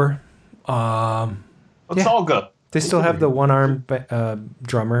 They tour. It's all good. They still have the one-arm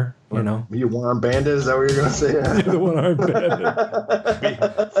drummer, you know. You one-arm bandit? Is that what you're going to say? The one-arm bandit.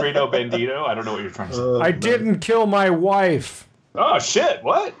 Frito Bandito? I don't know what you're trying to say. I didn't kill my wife. Oh, shit.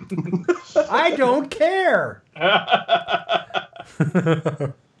 What? I don't care.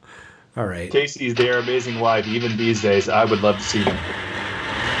 All right. Casey's Their Amazing Wife. Even these days, I would love to see them.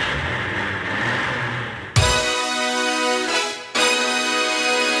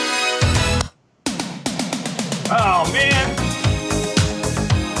 Oh, man.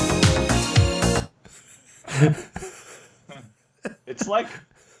 It's like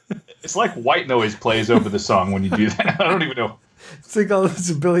white noise plays over the song when you do that. I don't even know. It's like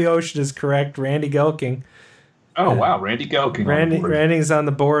Billy Ocean is correct. Randy Gelking. Oh, wow. Randy Gelking. Randy's on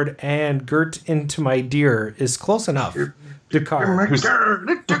the board, and Girt Into My Dear is close enough. Dakar. Get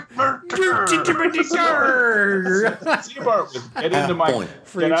out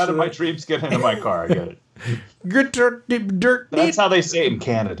of my dreams, get into my car. I get it. That's how they say it in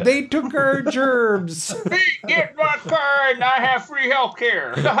Canada. They took our germs. Get my car and I have free health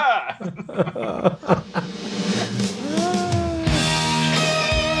care.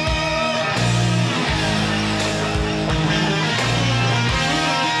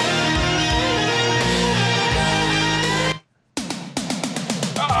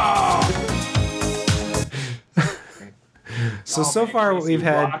 So far Casey we've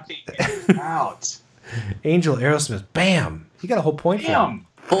had rocking it out. Angel, Aerosmith. Bam! You got a whole point for him. Damn.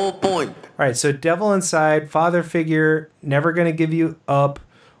 Full point. All right, so Devil Inside, Father Figure, Never Gonna Give You Up.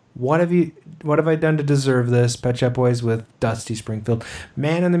 What have I done to deserve this? Pet Shop Boys with Dusty Springfield,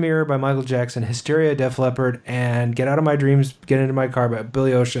 Man in the Mirror by Michael Jackson, Hysteria, Def Leppard, and Get Out of My Dreams, Get Into My Car by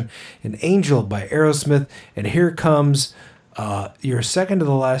Billy Ocean, and Angel by Aerosmith. And here comes your second to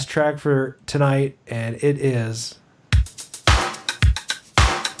the last track for tonight, and it is...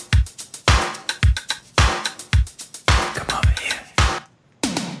 Come over here.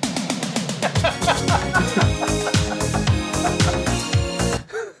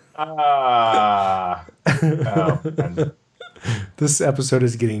 This episode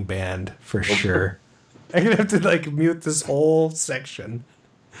is getting banned for sure. I'm gonna have to like mute this whole section.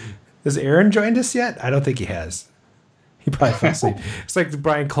 Has Aaron joined us yet? I don't think he has. He probably fell asleep. It's like the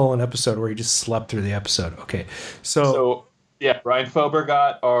Brian Cullen episode where he just slept through the episode. Okay, so yeah, Brian Fober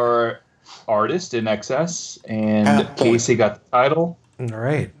got our artist in excess, and Casey got the title. All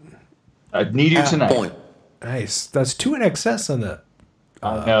right, Need You Tonight. Point. Nice. That's 2 in excess on the.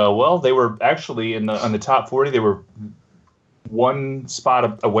 No, well, they were actually on the top 40. They were one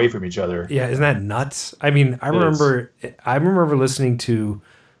spot away from each other. Yeah, isn't that nuts? I mean, I remember listening to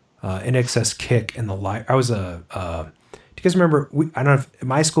In Excess Kick in the live. I was do you guys remember? I don't know if in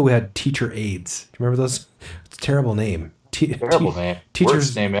my school we had teacher aides. Do you remember those? It's a terrible name. Terrible name.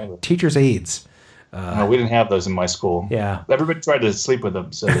 Worst name ever. Teachers aides. No, we didn't have those in my school. Yeah, everybody tried to sleep with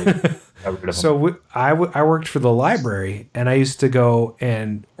them, so they got rid of them. So I worked for the library, and I used to go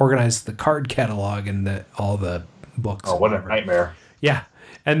and organize the card catalog and all the books. Oh, what a nightmare! Yeah,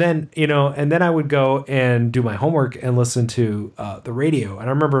 and then I would go and do my homework and listen to the radio. And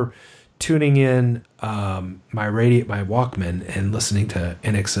I remember tuning in my Walkman and listening to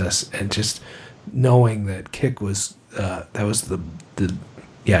NXS and just knowing that Kick was that was the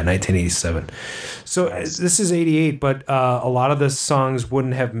 1987. So this is 88, but a lot of the songs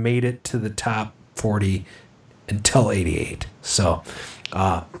wouldn't have made it to the top 40 until 88. So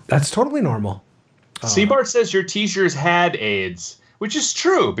that's totally normal. Seabart says your teachers had AIDS, which is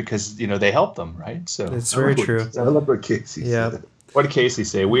true because they helped them, right? So it's very true. I love what Casey said. What did Casey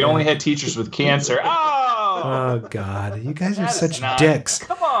say? We only had teachers with cancer. Oh God, you guys are such dicks.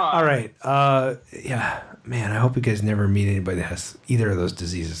 Come on. All right. Yeah. Man, I hope you guys never meet anybody that has either of those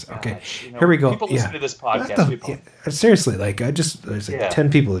diseases. Okay, here we go. People listen to this podcast. Seriously, there's 10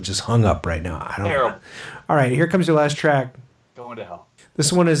 people that just hung up right now. I don't know. All right, here comes your last track. Going to hell.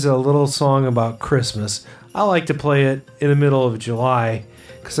 This one is a little song about Christmas. I like to play it in the middle of July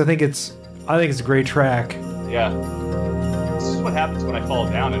because I think it's a great track. Yeah. This is what happens when I fall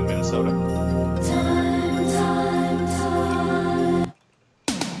down in Minnesota.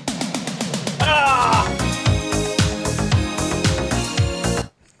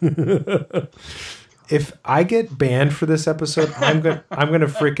 If I get banned for this episode, I'm gonna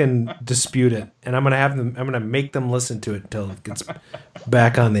freaking dispute it, and I'm gonna make them listen to it until it gets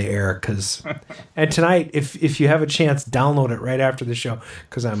back on the air. And tonight, if you have a chance, download it right after the show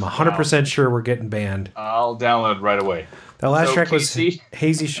because I'm 100% sure we're getting banned. I'll download it right away. The last track was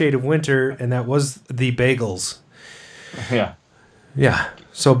Hazy Shade of Winter, and that was the Bagels. Yeah. Yeah.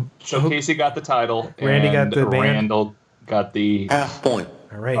 So Casey got the title. Randy got the band. Randall got the half point.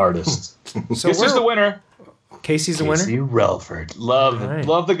 All right. Artist. So this is the winner. Casey's the winner. Casey Relford. Love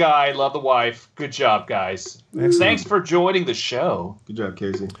the guy. Love the wife. Good job, guys. Excellent. Thanks for joining the show. Good job,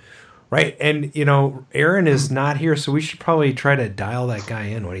 Casey. Right, and Aaron is not here, so we should probably try to dial that guy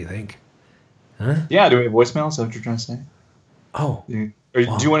in. What do you think? Huh? Yeah. Do we have voicemail? Is that what you're trying to say? Oh. Do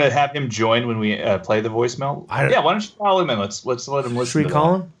you want to have him join when we play the voicemail? Why don't you call him in? Let's let him listen. Should we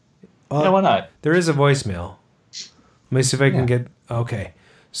call him? Yeah, why not? There is a voicemail. Let me see if I can get. Okay,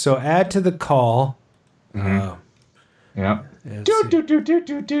 so add to the call. Yeah. Well,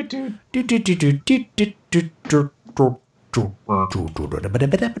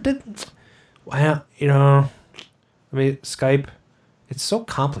 Skype. It's so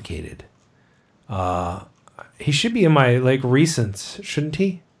complicated. He should be in my recents, shouldn't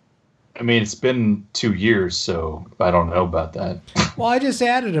he? I mean, it's been 2 years, so I don't know about that. Well, I just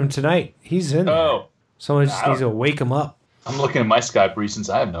added him tonight. He's in there. Oh. Someone just needs to wake him up. I'm looking at my Skype recents.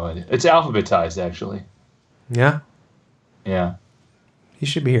 I have no idea. It's alphabetized, actually. Yeah? Yeah. He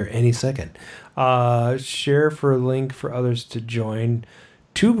should be here any second. Share for a link for others to join.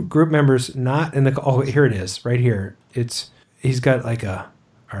 2 group members not in the... Oh, here it is. Right here. He's got all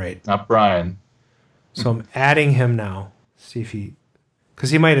right. Not Brian. So I'm adding him now. See if he... Because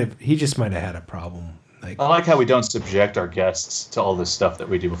he just might have had a problem. I like how we don't subject our guests to all this stuff that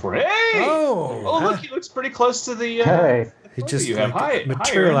we do before. Hey! Oh, look, he looks pretty close to the It just you have? Hi,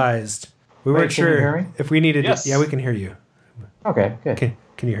 materialized. We weren't can you hear sure me? if we needed Yes. to. Yeah, we can hear you. Okay, good.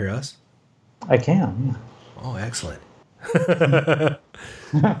 Can you hear us? I can. Oh, excellent. The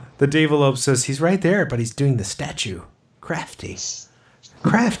Dave Loeb says he's right there, but he's doing the statue. Crafty.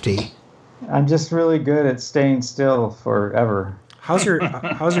 I'm just really good at staying still forever. How's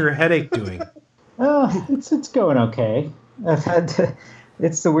your headache doing? Oh, it's going okay.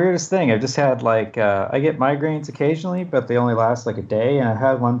 It's the weirdest thing. I've just had I get migraines occasionally, but they only last like a day, and I've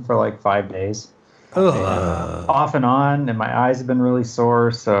had one for like 5 days. Off and on, and my eyes have been really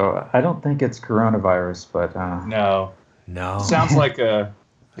sore, so I don't think it's coronavirus, but No. Sounds like a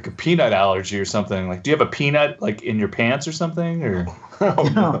peanut allergy or something. Like, do you have a peanut like in your pants or something? Or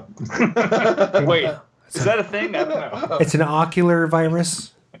no. Wait, is that a thing? I don't know. It's an ocular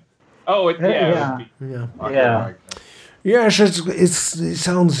virus. Oh, Yeah. Yes, it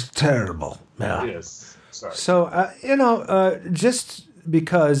sounds terrible. Yeah. Yes. Sorry. So just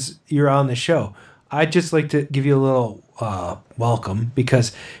because you're on the show, I'd just like to give you a little welcome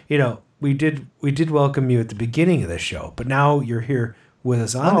because we did welcome you at the beginning of the show, but now you're here with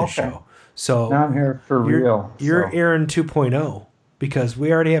us on the show. So now I'm here for real. You're Aaron 2.0 because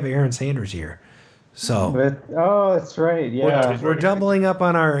we already have Aaron Sanders here. So that's right. Yeah, we're doubling up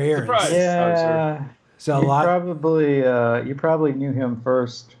on our Aarons. Surprise. Yeah. So you probably knew him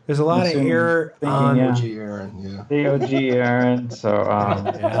first. There's a lot of air on OG Aaron. Yeah. the OG Aaron. So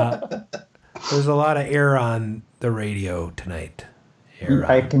yeah. There's a lot of air on the radio tonight.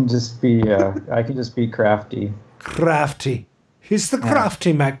 I can just be crafty. Crafty. He's the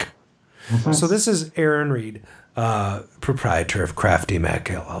crafty Mac. So this is Aaron Reed, proprietor of Crafty Mac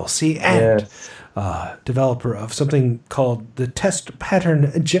LLC and developer of something called the Test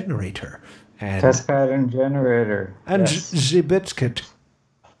Pattern Generator. And Test Pattern Generator. And yes. the BitKit.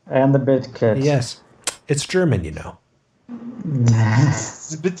 And the BitKit. Yes. It's German, you know.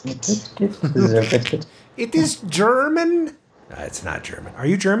 It is German? No, it's not German. Are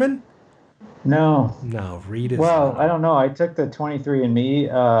you German? No. No, Reed is. Well, I don't know. I took the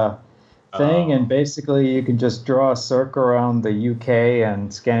 23andMe thing, and basically you can just draw a circle around the UK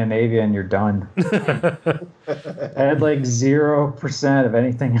and Scandinavia, and you're done. I had like 0% of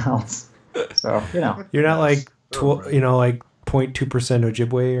anything else. So, You're not like, like 0.2%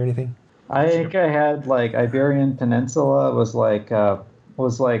 Ojibwe or anything? I think I had like Iberian Peninsula was like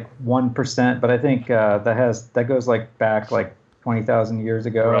 1%, but I think that goes like back like 20,000 years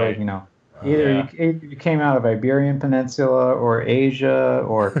ago. Right. Either you came out of Iberian Peninsula or Asia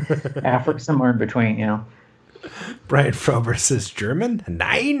or Africa, somewhere in between. Brian Frober says German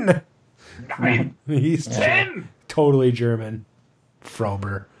 9. He's 10. Totally German.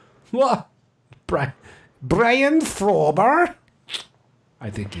 Frober. What? Brian Frober. I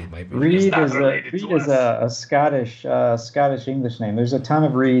think he might be. Reed is a Scottish English name. There's a ton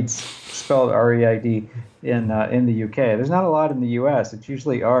of Reeds spelled R-E-I-D in the UK. There's not a lot in the US. It's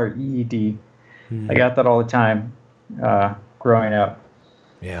usually R-E-E-D. I got that all the time growing up.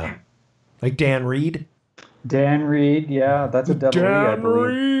 Yeah. Like Dan Reed? Dan Reed, yeah. That's a double E, I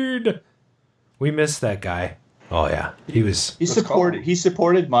believe. Reed! We missed that guy. Oh, yeah. He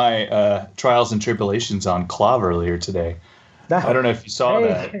supported my trials and tribulations on Clav earlier today. I don't know if you saw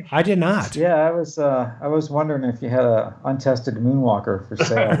that. I did not. Yeah, I was wondering if you had a untested Moonwalker for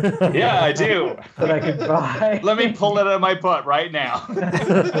sale. Yeah, I do. That I could buy. Let me pull it out of my butt right now. It's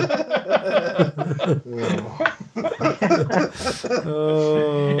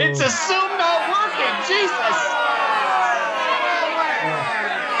a Zoom not working. Jesus.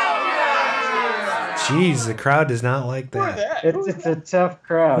 Jeez, the crowd does not like that. It's a tough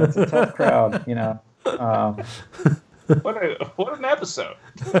crowd. It's a tough crowd, What an episode!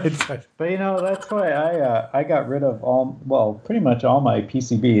 But that's why I got rid of pretty much all my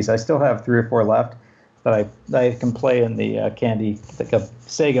PCBs. I still have 3 or 4 left that I can play in the Candy, like a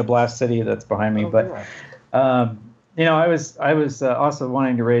Sega Blast City that's behind me. I was also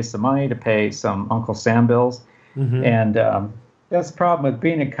wanting to raise some money to pay some Uncle Sam bills, and that's the problem with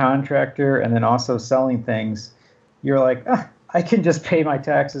being a contractor and then also selling things. You're like, I can just pay my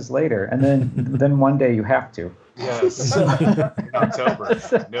taxes later, and then one day you have to. Yes. In October.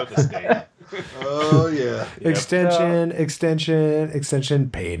 Know this date. Oh yeah. Extension.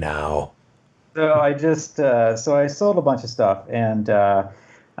 Pay now. So I just so I sold a bunch of stuff, and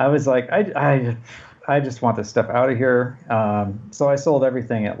I was like, I just want this stuff out of here. So I sold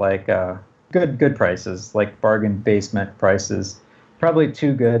everything at like good prices, like bargain basement prices. Probably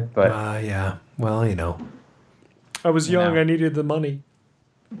too good, but yeah. Well, I was young. I needed the money.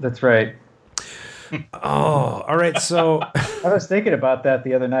 That's right. Oh, all right. So I was thinking about that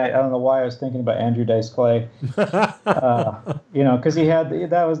the other night. I don't know why I was thinking about Andrew Dice Clay. Because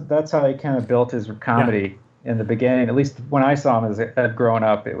that's how he kind of built his comedy in the beginning. At least when I saw him as growing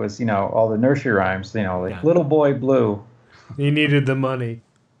up, it was all the nursery rhymes. Like Little Boy Blue. He needed the money.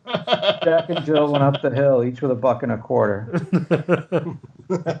 Jack and Jill went up the hill, each with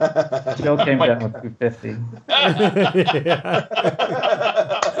 $1.25. Jill came down with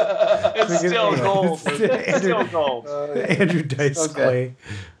 $2.50. It's still gold. It's still gold. Andrew Dice Clay.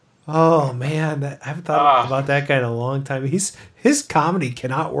 Oh man, I haven't thought about that guy in a long time. His comedy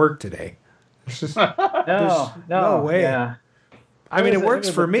cannot work today. It's just, no way. Yeah. I mean, it works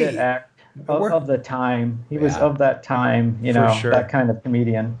for me. Of the time, he was of that time. Sure. That kind of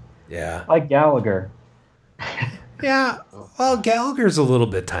comedian. Yeah, like Gallagher. Yeah, well, Gallagher's a little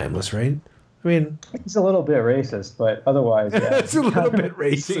bit timeless, right? I mean, he's a little bit racist, but otherwise, yeah. It's a little bit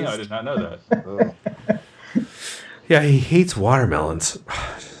racist. I did not know that. Yeah, he hates watermelons.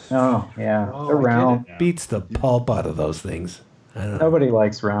 Oh, yeah. They're round. Beats the pulp out of those things. I don't know. Nobody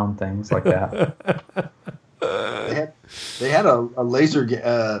likes round things like that. They had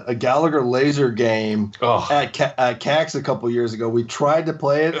a Gallagher laser game at CAX a couple years ago. We tried to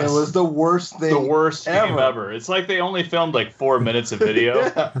play it. It was the worst thing. The worst game ever. It's like they only filmed like 4 minutes of video.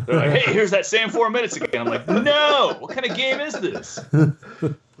 Yeah. They're like, hey, here's that same 4 minutes again. I'm like, no. What kind of game is this?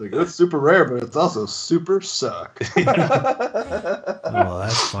 Like, it's super rare, but it's also super suck. Oh,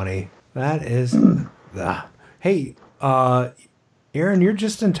 that's funny. That is. Hey, Aaron, you're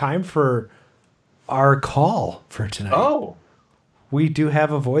just in time for our call for tonight. Oh. We do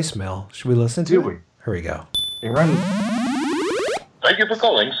have a voicemail. Should we listen to it? Here we go. Aaron. Thank you for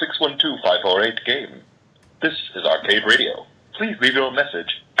calling 612-548-GAME. This is Arcade Radio. Please leave your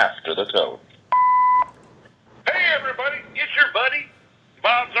message after the tone. Hey everybody, it's your buddy,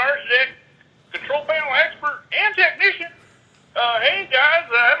 Bob Zarzek, control panel expert and technician. Hey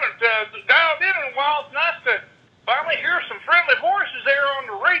guys, I haven't dialed in a while. It's nice to finally hear some friendly voices there on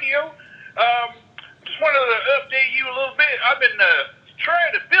the radio. Just wanted to update you a little bit. I've been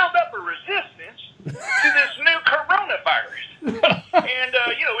trying to build up a resistance to this new coronavirus. And,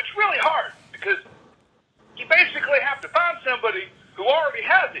 it's really hard because you basically have to find somebody who already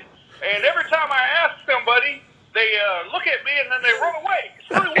has it. And every time I ask somebody, they look at me and then they run away. It's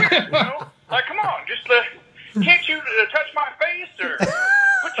really weird, Like, come on, just can't you touch my face or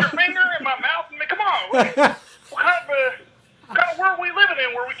put your finger in my mouth? Come on, what kind of world we living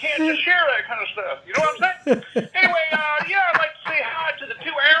in where we can't just share that kind of stuff? You know what I'm saying? Anyway, I'd like to say hi to the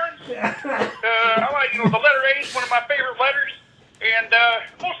two Aarons. I like, the letter A is one of my favorite letters. And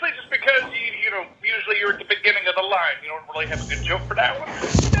mostly just because, usually you're at the beginning of the line. You don't really have a good joke for that one.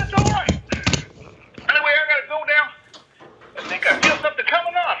 That's all right. Anyway, I got to go now. I think I feel something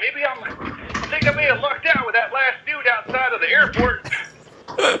coming on. Maybe I think I may have lucked out with that last dude outside of the airport.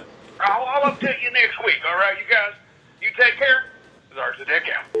 I'll update you next week, all right, you guys? You take care.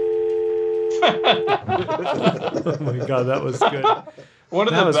 Oh my God, that was good. One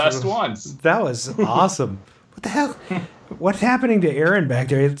of the best ones. That was awesome. What the hell? What's happening to Aaron back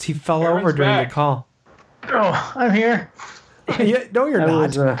there? He fell over during the call. Oh, I'm here. No, you're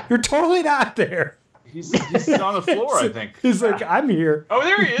not. You're totally not there. He's on the floor, I think. He's like, I'm here. Oh,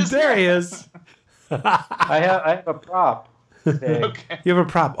 there he is. There he is. I have a prop. Okay. You have a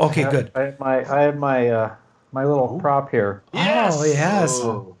prop. Okay, good. I have my little prop here. Yes. Oh, yes.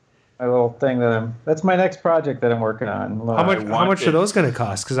 My little thing that's my next project that I'm working on. How much are those going to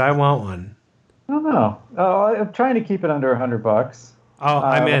cost? Because I want one. I don't know. I'm trying to keep it under $100. Oh,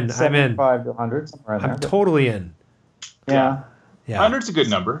 I'm in. 75 to 100, somewhere in there. I'm totally in. Yeah. 100's a good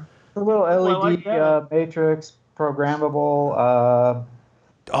number. A little LED matrix, programmable.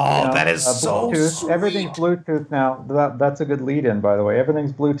 That is so Bluetooth. sweet. Everything's Bluetooth now. That's a good lead-in, by the way.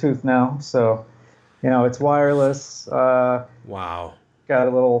 Everything's Bluetooth now, so it's wireless. Wow. Got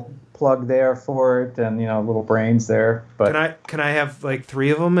a little plug there for it, and little brains there. But can I have like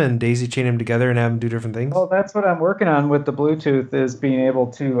 3 of them and daisy chain them together and have them do different things? Well, that's what I'm working on with the Bluetooth, is being able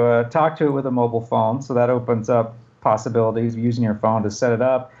to talk to it with a mobile phone. So that opens up possibilities of using your phone to set it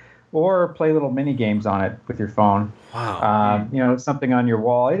up, or play little mini games on it with your phone. Wow. Something on your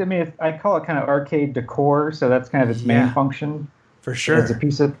wall. I mean, I call it kind of arcade decor, so that's kind of its main function. For sure. It's a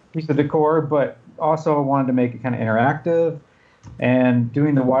piece of decor, but also I wanted to make it kind of interactive. And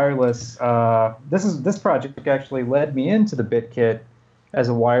doing the wireless, this project actually led me into the BitKit as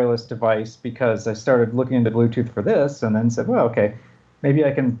a wireless device, because I started looking into Bluetooth for this, and then said, well, okay, maybe I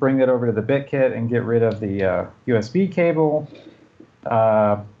can bring that over to the BitKit and get rid of the USB cable.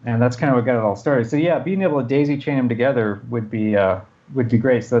 And that's kind of what got it all started. So yeah, being able to daisy chain them together would be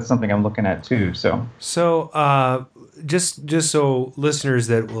great. So that's something I'm looking at too. So just so listeners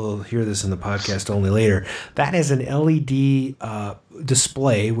that will hear this in the podcast only later, that is an LED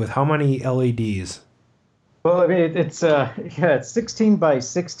display with how many LEDs? Well, I mean, it's 16 by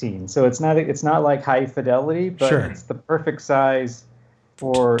 16, so it's not like high fidelity, but Sure. it's the perfect size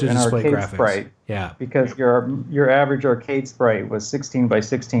for To an display arcade graphics. sprite. Yeah. Because your average arcade sprite was 16 by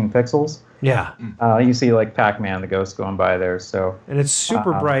 16 pixels. Yeah. You see like Pac-Man, the ghost going by there. So And it's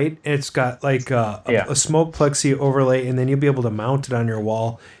super bright. It's got like a smoke plexi overlay, and then you'll be able to mount it on your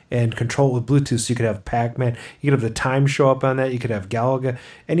wall and control it with Bluetooth. So you could have Pac-Man. You could have the time show up on that. You could have Galaga.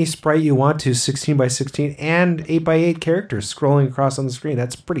 Any sprite you want to, 16 by 16, and 8 by 8 characters scrolling across on the screen.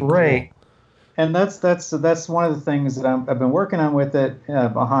 That's pretty cool. Right. And that's one of the things that I've been working on with it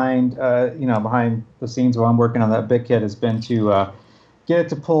behind the scenes while I'm working on that BitKit has been to get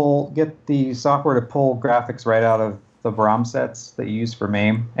the software to pull graphics right out of the ROM sets that you use for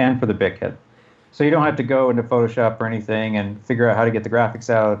MAME and for the BitKit. So you don't have to go into Photoshop or anything and figure out how to get the graphics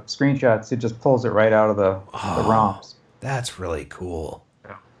out of screenshots. It just pulls it right out of the ROMs. That's really cool.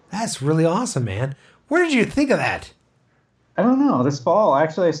 That's really awesome, man. Where did you think of that? I don't know. This fall,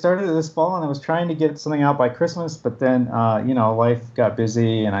 actually, I started it this fall, and I was trying to get something out by Christmas, but then, life got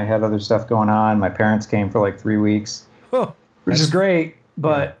busy, and I had other stuff going on. My parents came for like 3 weeks, which is great,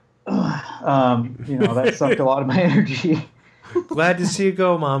 but that sucked a lot of my energy. Glad to see you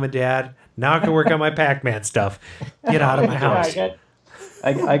go, Mom and Dad. Now I can work on my Pac-Man stuff. Get out of my house.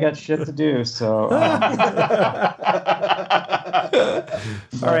 I got shit to do, so.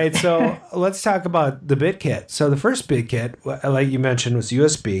 All right, so let's talk about the BitKit. So the first BitKit, like you mentioned, was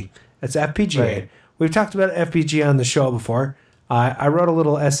USB. It's FPGA. Right. We've talked about FPGA on the show before. I wrote a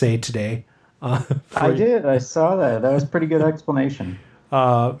little essay today. I did. I saw that. That was a pretty good explanation.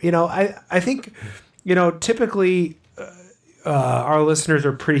 I think, typically our listeners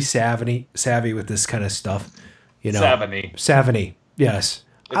are pretty savvy with this kind of stuff. Savvy. Yes.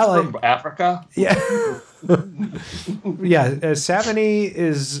 It's from Africa? Yeah. Yeah. Savany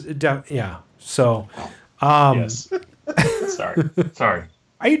is, So, yes. Sorry.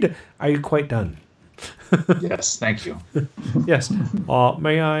 Are you quite done? Yes. Thank you. Yes.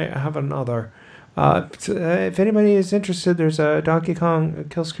 May I have another? If anybody is interested, there's a Donkey Kong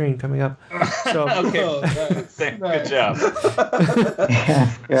kill screen coming up. So okay. Good job.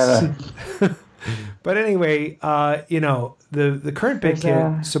 But anyway, the current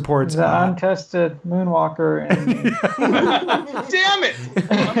BitKit supports the untested Moonwalker. Damn it!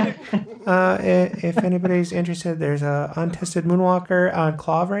 If anybody's interested, there's a untested Moonwalker on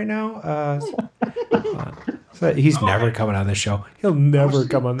Clav right now. So he's never coming on the show. He'll never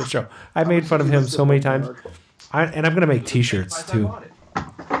come on the show. I made fun of him so many times, and I'm gonna make T-shirts too.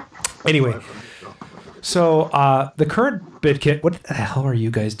 Anyway. So the current BitKit, what the hell are you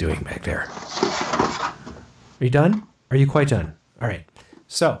guys doing back there? Are you done? Are you quite done? All right.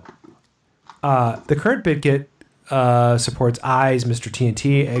 So the current BitKit supports Eyes, Mr.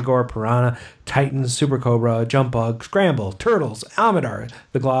 TNT, Agor, Piranha, Titan, Super Cobra, Jump Bug, Scramble, Turtles, Almadar,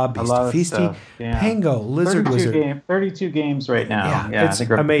 The Glob, Beast of Feasty, Pango, Lizard Wizard. 32 games right now. Yeah, it's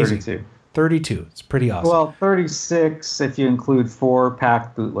amazing. 32. 32. It's pretty awesome. Well, 36 if you include 4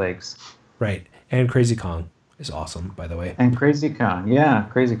 packed bootlegs. Right. And Crazy Kong is awesome, by the way. And Crazy Kong. Yeah,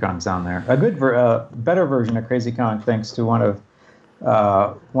 Crazy Kong's on there. A good, better version of Crazy Kong, thanks to one of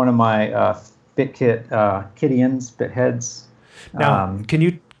my BitKit Kittians, BitHeads. Now, can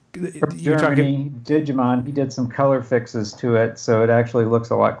you... From Germany, Digimon, he did some color fixes to it, so it actually looks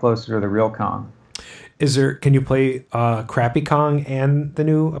a lot closer to the real Kong. Can you play Crappy Kong and the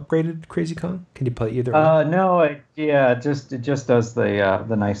new upgraded Crazy Kong? Can you play either? No, it just does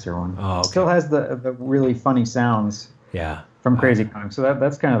the nicer one. Oh, okay. Still has the really funny sounds. Yeah. From Crazy Kong, so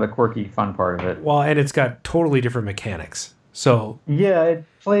that's kind of the quirky, fun part of it. Well, and it's got totally different mechanics. So yeah, it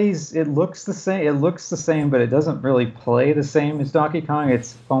looks the same, but it doesn't really play the same as Donkey Kong.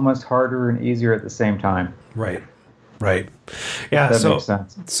 It's almost harder and easier at the same time. Right. Yeah, that makes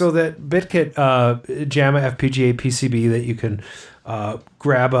sense. So that BitKit JAMA FPGA PCB that you can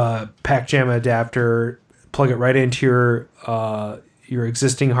grab a Pac JAMA adapter, plug it right into your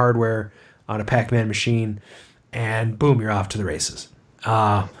existing hardware on a Pac-Man machine, and boom, you're off to the races.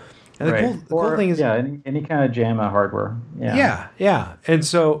 And the cool thing is, any kind of JAMA hardware. Yeah. And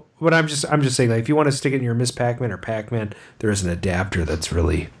so, but I'm just saying, like, if you want to stick it in your Miss Pac-Man or Pac-Man, there is an adapter that's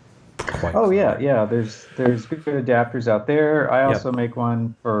really quite. Oh yeah. There's good adapters out there. I also make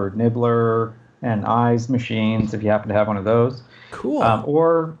one for Nibbler and Eyes machines if you happen to have one of those. Cool.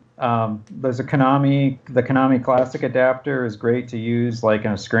 There's a Konami. The Konami Classic adapter is great to use, like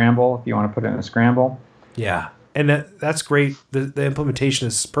in a Scramble if you want to put it in a Scramble. Yeah. And that's great. The implementation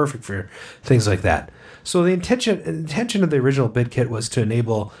is perfect for things like that. So the intention of the original BitKit was to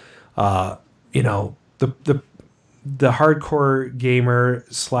enable, the hardcore gamer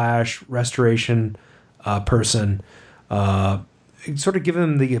 / restoration person, sort of give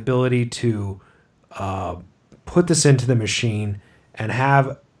them the ability to put this into the machine and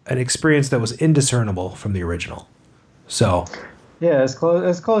have an experience that was indiscernible from the original. So, yeah, as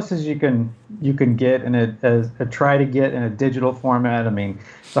close as you can get try to get in a digital format. I mean,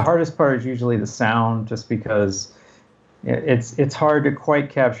 the hardest part is usually the sound, just because it's hard to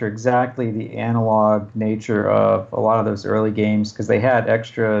quite capture exactly the analog nature of a lot of those early games, because they had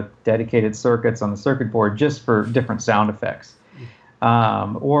extra dedicated circuits on the circuit board just for different sound effects.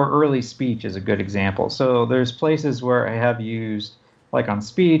 Or early speech is a good example. So there's places where I have used, like on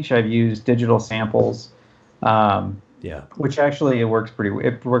speech, I've used digital samples. Which actually it works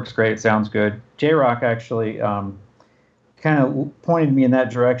great. It sounds good. J-Rock actually kind of pointed me in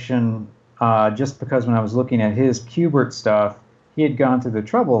that direction, just because when I was looking at his Qbert stuff, he had gone through the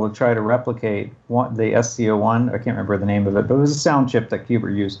trouble to try to replicate the SC01. I can't remember the name of it, but it was a sound chip that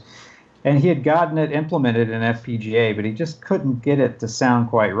Qbert used. And he had gotten it implemented in FPGA, but he just couldn't get it to sound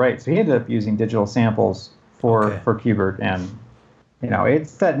quite right. So he ended up using digital samples for Qbert. And,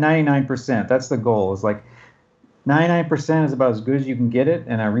 it's that 99%. That's the goal. It's like 99% is about as good as you can get it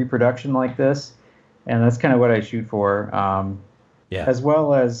in a reproduction like this. And that's kind of what I shoot for. As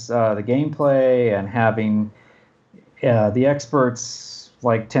well as the gameplay and having the experts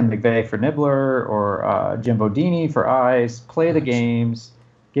like Tim McVeigh for Nibbler or Jim Bodini for Eyes play the games,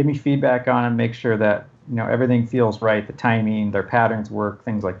 give me feedback on them, make sure that everything feels right, the timing, their patterns work,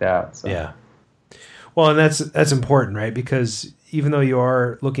 things like that. So. Yeah. Well, and that's important, right? Because even though you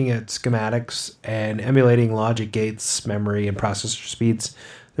are looking at schematics and emulating logic gates, memory, and processor speeds,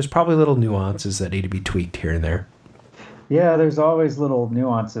 there's probably little nuances that need to be tweaked here and there. Yeah, there's always little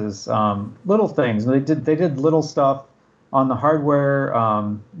nuances, little things. They did little stuff on the hardware.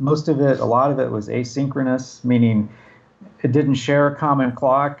 A lot of it was asynchronous, meaning it didn't share a common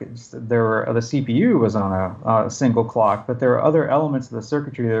clock. The CPU was on a single clock, but there were other elements of the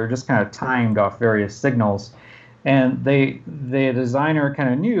circuitry that were just kind of timed off various signals. And the designer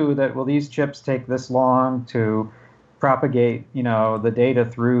kind of knew that, well, these chips take this long to propagate, the data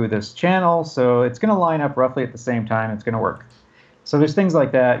through this channel, so it's going to line up roughly at the same time. It's going to work. So there's things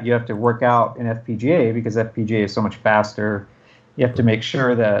like that you have to work out in FPGA, because FPGA is so much faster. You have to make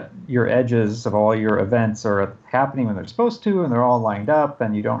sure that your edges of all your events are happening when they're supposed to, and they're all lined up,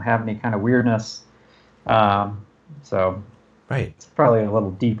 and you don't have any kind of weirdness. So it's probably a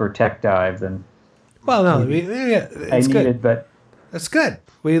little deeper tech dive than it's I good. needed, but that's good.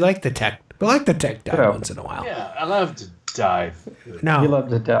 We like the tech. We like the tech dive once in a while. Yeah, I love to dive. Now, you love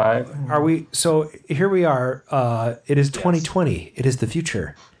to dive. Are we? So here we are. It is 2020. It is the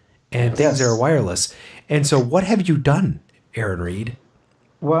future, and things are wireless. And so, what have you done, Aaron Reed?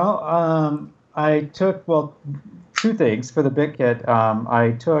 Well, I took two things for the BitKit.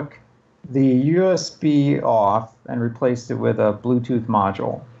 I took the USB off and replaced it with a Bluetooth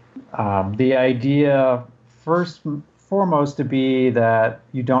module. The idea foremost to be that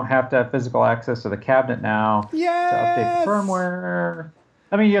you don't have to have physical access to the cabinet now to update the firmware.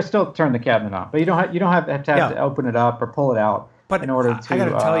 I mean, you still turn the cabinet on, but you don't have to open it up or pull it out in order to. I got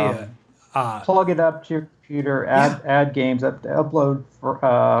to tell you, plug it up to your computer, add games, upload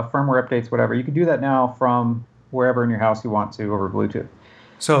firmware updates, whatever. You can do that now from wherever in your house you want to over Bluetooth.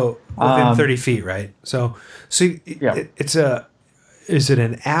 So within 30 feet, right? So it's a. Is it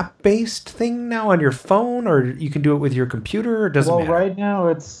an app-based thing now on your phone, or you can do it with your computer, or doesn't matter? Well, right now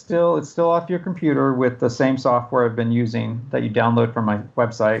it's still off your computer with the same software I've been using that you download from my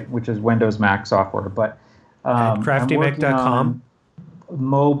website, which is Windows Mac software. But at CraftyMac.com,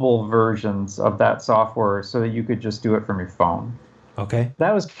 mobile versions of that software so that you could just do it from your phone. Okay.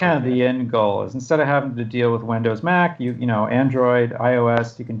 That was kind of the end goal. Is instead of having to deal with Windows Mac, Android,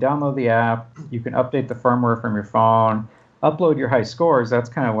 iOS, you can download the app, you can update the firmware from your phone. Upload your high scores. That's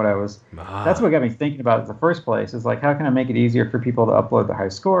kind of what that's what got me thinking about it in the first place, is like, how can I make it easier for people to upload the high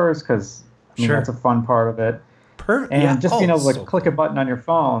scores? Because that's a fun part of it. And just being able to click a button on your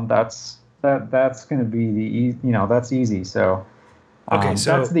phone, that's going to be that's easy. So, so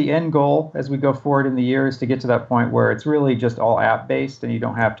that's the end goal as we go forward in the years, to get to that point where it's really just all app based and you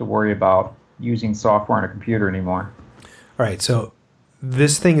don't have to worry about using software on a computer anymore. All right. So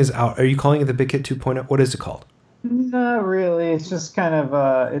this thing is out. Are you calling it the BitKit 2.0? What is it called? Not really. It's just kind of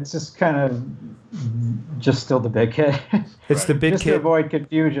just still the BitKit. It's the BitKit. Just to avoid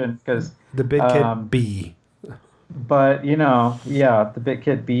confusion, because the BitKit B. But the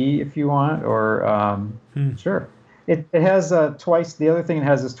BitKit B if you want, or sure. It has twice. The other thing it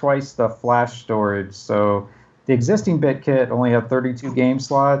has is twice the flash storage. So the existing BitKit only had 32 game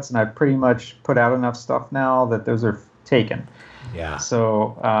slots, and I've pretty much put out enough stuff now that those are taken. Yeah.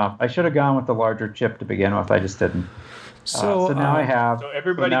 So I should have gone with the larger chip to begin with. I just didn't. So now I have. So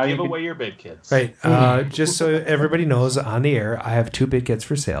everybody give away your BitKits. Right. Just so everybody knows on the air, I have 2 BitKits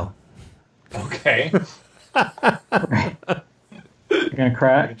for sale. Okay. You're going to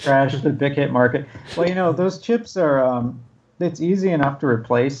crash the BitKit market. Well, those chips are, it's easy enough to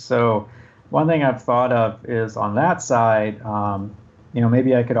replace. So one thing I've thought of is on that side,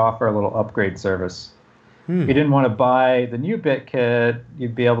 maybe I could offer a little upgrade service. If you didn't want to buy the new BitKit,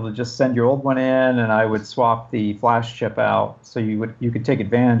 you'd be able to just send your old one in, and I would swap the flash chip out, so you could take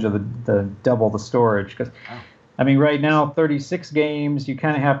advantage of the double the storage. Because, right now 36 games, you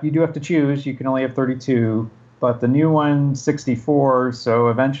do have to choose. You can only have 32, but the new one 64. So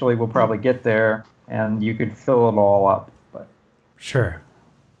eventually we'll probably get there, and you could fill it all up. But sure.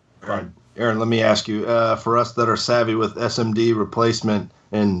 All right, Aaron, let me ask you, for us that are savvy with SMD replacement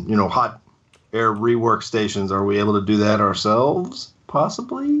and hot air rework stations, are we able to do that ourselves?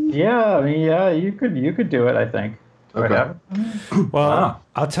 Possibly. Yeah, you could do it. I think. Okay. Well,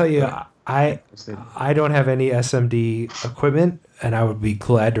 I'll tell you, I don't have any SMD equipment, and I would be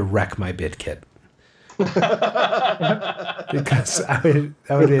glad to wreck my BitKit. Because I would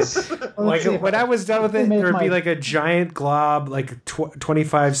like when I was done with it, there would be like a giant glob, like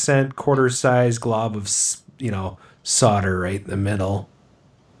 25-cent quarter-size glob of solder right in the middle.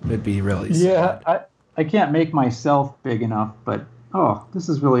 It'd be really sad. I can't make myself big enough, but this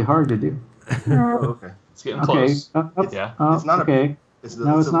is really hard to do. Okay, it's getting close. Yeah, it's not okay. It's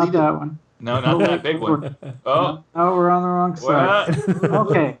not that one. No, not that big one. No, we're on the wrong side.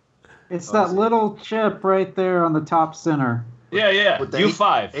 Okay, it's that little chip right there on the top center. Yeah. With the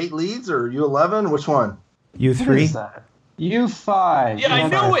U5. 8 leads or U11? Which one? U3. What is that? U5. Yeah, I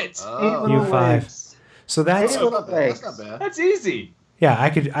knew it. U5. So that's not bad. That's easy. Yeah, I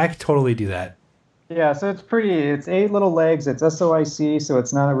could totally do that. Yeah, so it's 8 little legs. It's SOIC, so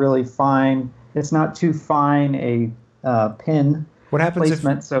it's not it's not too fine a pin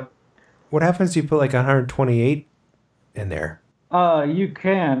placement. What happens if you put like 128 in there? You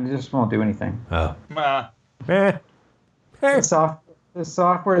can. It just won't do anything. Oh. The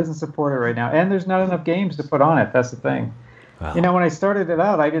software doesn't support it right now, and there's not enough games to put on it. That's the thing. Wow. When I started it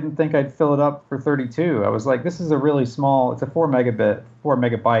out, I didn't think I'd fill it up for 32. I was like, this is a really small. It's a 4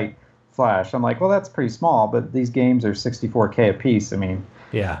 megabyte flash. I'm like, well, that's pretty small, but these games are 64K a piece.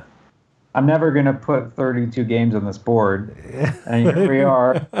 Yeah. I'm never going to put 32 games on this board. And here we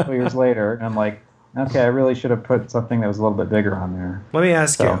are 2 years later, and I'm like, okay, I really should have put something that was a little bit bigger on there. Let me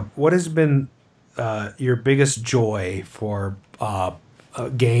ask you, what has been your biggest joy for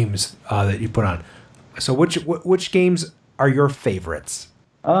games that you put on? So which games are your favorites?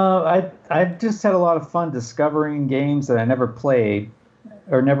 I've just had a lot of fun discovering games that I never played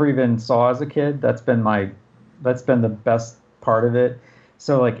or never even saw as a kid. That's been the best part of it.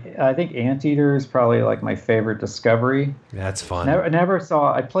 So I think Anteater is probably like my favorite discovery. That's fun.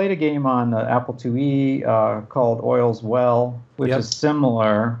 I played a game on the Apple IIe called Oil's Well, which is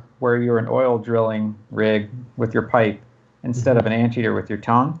similar, where you're an oil drilling rig with your pipe instead of an Anteater with your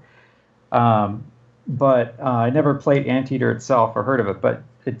tongue. But I never played Anteater itself or heard of it. But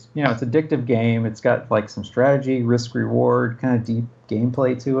it's it's an addictive game. It's got like some strategy, risk reward, kind of deep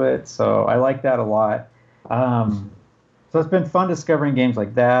gameplay to it. So I like that a lot. So it's been fun discovering games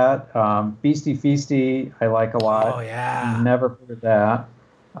like that. Beastie Feasty I like a lot. Oh yeah, never heard of that.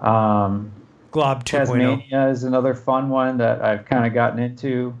 Glob 2.0. Tasmania is another fun one that I've kind of gotten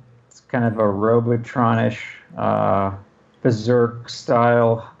into. It's kind of a Robotronish Berserk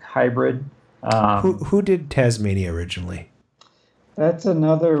style hybrid. Who did Tasmania originally? That's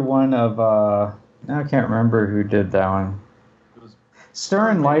another one of I can't remember who did that one.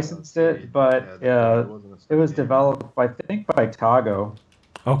 Stern licensed it, but it was developed by Tago.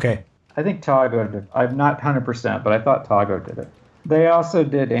 Okay. I think Tago did. I'm not 100%, but I thought Tago did it. They also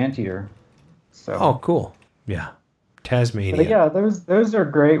did Anteater. So. Oh, cool. Yeah. Tasmania. But yeah, those are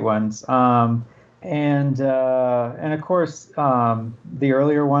great ones. And of course, the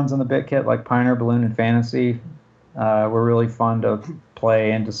earlier ones on the BitKit, like Pioneer Balloon and Fantasy, were really fun to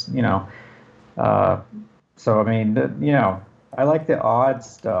play and just, I like the odd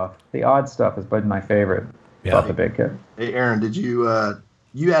stuff. The odd stuff has been my favorite about the BitKit. Hey, Aaron, did you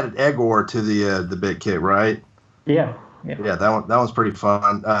added Egor to the BitKit, right? Yeah. Yeah, that one's pretty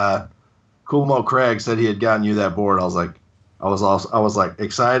fun. Cool Mo Craig said he had gotten you that board. I was like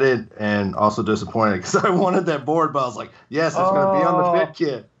excited and also disappointed because I wanted that board, but I was like, yes, it's going to be on the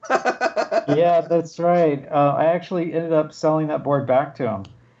BitKit. Yeah, that's right. I actually ended up selling that board back to him.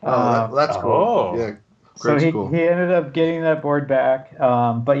 That's cool. Yeah, so great he school. ended up getting that board back.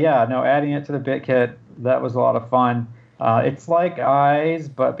 But yeah, no, adding it to the bit kit, that was a lot of fun. It's like Eyes,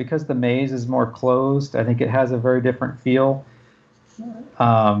 but because the maze is more closed, I think it has a very different feel.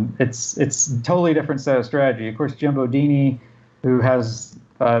 It's a totally different set of strategy. Of course, Jim Bodini, who has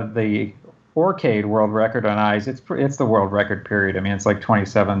the Orcade world record on Eyes, it's the world record period. I mean, it's like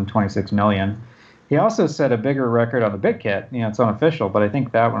 26 million. He also set a bigger record on the BitKit. It's unofficial, but I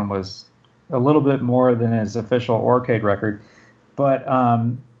think that one was a little bit more than his official Orcade record. But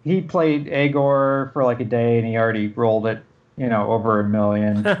he played Agor for like a day, and he already rolled it, over 1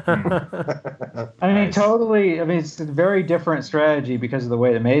 million. I mean, totally. I mean, it's a very different strategy because of the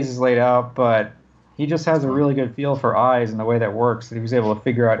way the maze is laid out, but he just has a really good feel for Eyes and the way that works. That he was able to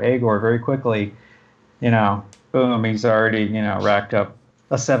figure out Agor very quickly. Boom, he's already, racked up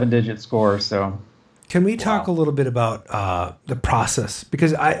a 7-digit score. So, can we talk a little bit about the process?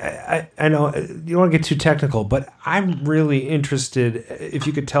 Because I know you don't want to get too technical, but I'm really interested if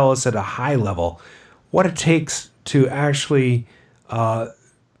you could tell us at a high level what it takes to actually,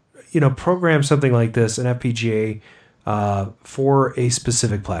 program something like this, an FPGA, for a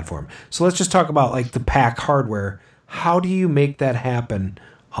specific platform. So let's just talk about like the PAC hardware. How do you make that happen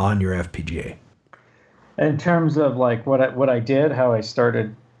on your FPGA? In terms of like what I did, how I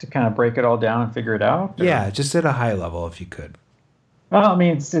started to kind of break it all down and figure it out? Or? Yeah, just at a high level, if you could. Well, I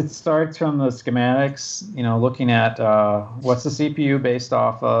mean, it starts from the schematics, looking at what's the CPU based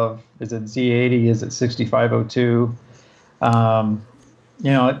off of. Is it Z80? Is it 6502?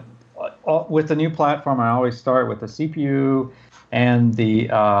 With the new platform, I always start with the CPU and the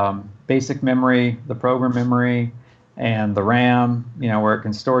basic memory, the program memory, and the RAM, where it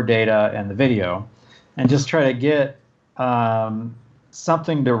can store data, and the video. And just try to get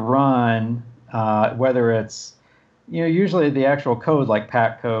something to run, whether it's, usually the actual code, like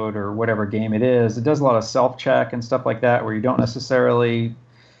PAC code or whatever game it is, it does a lot of self-check and stuff like that, where you don't necessarily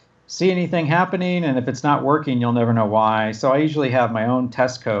see anything happening, and if it's not working, you'll never know why. So I usually have my own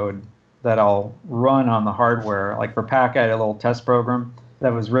test code that I'll run on the hardware. Like for PAC, I had a little test program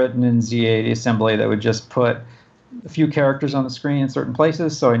that was written in Z80 assembly that would just put a few characters on the screen in certain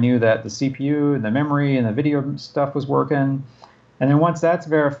places, so I knew that the CPU and the memory and the video stuff was working. And then once that's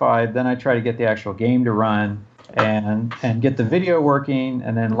verified, then I try to get the actual game to run and get the video working,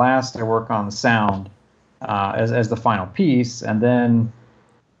 and then last I work on the sound as the final piece. And then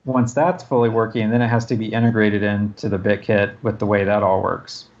once that's fully working, then it has to be integrated into the BitKit with the way that all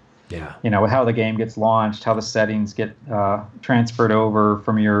works. Yeah. With how the game gets launched, how the settings get transferred over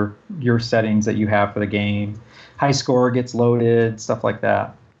from your settings that you have for the game. High score gets loaded, stuff like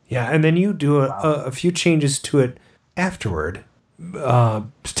that. Yeah, and then you do a few changes to it afterward,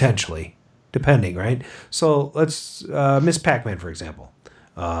 potentially, depending, right? So let's Miss Pac-Man, for example.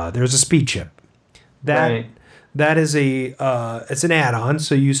 There's a speed chip. That is it's an add-on.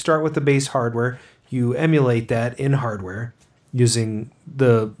 So you start with the base hardware, you emulate that in hardware using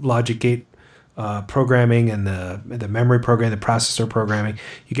the logic gate programming and the memory programming, the processor programming.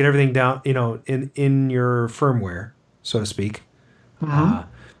 You get everything down, in your firmware, so to speak,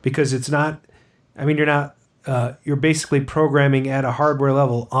 because it's not. I mean, you're not. You're basically programming at a hardware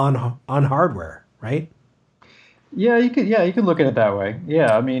level on hardware, right? Yeah, you can look at it that way.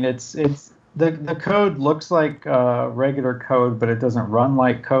 Yeah, I mean, it's the code looks like regular code, but it doesn't run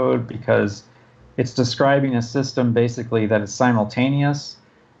like code because it's describing a system basically that is simultaneous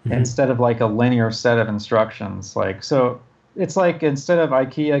instead of like a linear set of instructions. So it's like instead of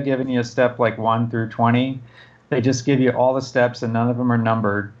IKEA giving you a step like 1 through 20, they just give you all the steps and none of them are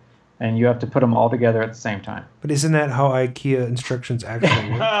numbered, and you have to put them all together at the same time. But isn't that how IKEA instructions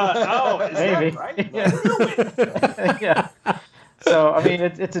actually work? Maybe. Right? Yeah. So I mean,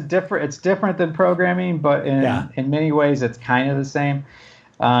 it's different than programming, but in many ways it's kind of the same.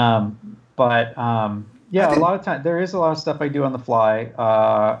 A lot of time there is a lot of stuff I do on the fly.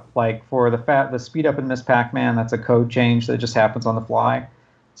 Like for the speed up in Miss Pac-Man, that's a code change that just happens on the fly.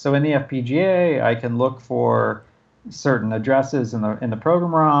 So in the FPGA, I can look for certain addresses in the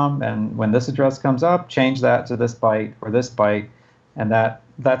program ROM, and when this address comes up, change that to this byte or this byte, and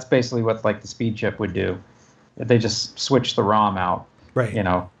that's basically what like the speed chip would do. They just switch the ROM out, right?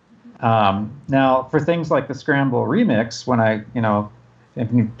 Now for things like the Scramble Remix, when have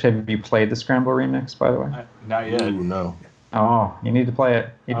you played the Scramble Remix, by the way? Not yet. Ooh, no. Oh, you need to play it.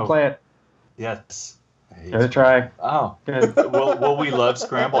 Play it. Yes. Give it a try. Oh, good. Will we love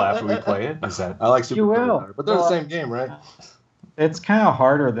Scramble after we play it? Is that? I like Super You Mario will. better, but they're the same game, right? it's kind of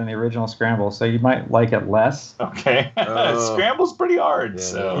harder than the original Scramble, so you might like it less. Okay. Scramble's pretty hard. Yeah.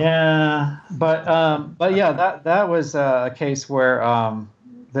 So Yeah, but yeah, that was a case where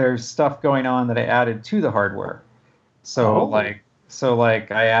there's stuff going on that I added to the hardware. So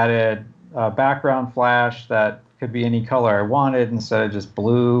like I added a background flash that could be any color I wanted instead of just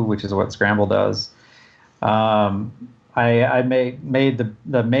blue, which is what Scramble does. I made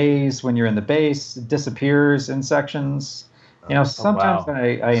the maze when you're in the base, it disappears in sections. Sometimes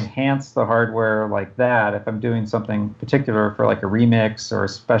I enhance the hardware like that if I'm doing something particular for like a remix or a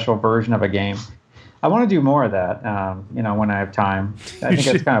special version of a game. I want to do more of that, when I have time. I think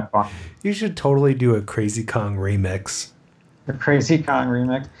it's kind of fun. You should totally do a Crazy Kong remix. A Crazy Kong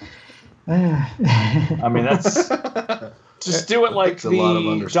remix. I mean, that's just do it like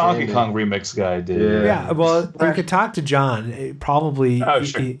the Donkey Kong remix guy did. Yeah, well, you could talk to John. Probably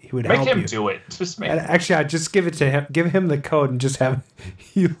he would help you. Make him do it. Just make. Actually, I'd just give it to him. Give him the code and just have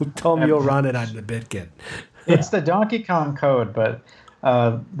you tell him you'll run it on the BitKit. It's the Donkey Kong code, but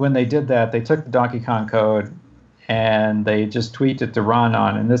when they did that, they took the Donkey Kong code and they just tweaked it to run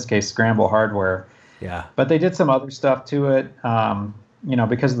on, in this case, Scramble hardware. Yeah. But they did some other stuff to it,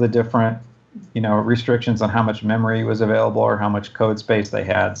 because of the different, restrictions on how much memory was available or how much code space they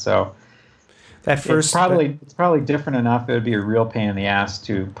had. So it's probably different enough that it would be a real pain in the ass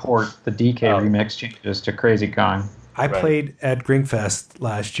to port the DK remix changes to Crazy Kong. I played at Gringfest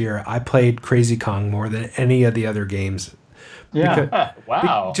last year. I played Crazy Kong more than any of the other games. Yeah.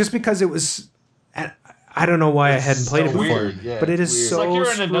 Wow. Just because it was, I don't know why I hadn't played it before, yeah, but it is weird. so It's like you're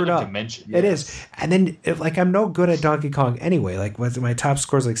in screwed another up. dimension. It is. And then, I'm no good at Donkey Kong anyway. Like, my top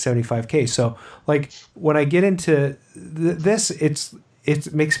score is like 75K. So, like, when I get into this,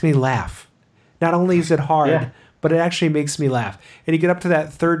 it makes me laugh. Not only is it hard, but it actually makes me laugh. And you get up to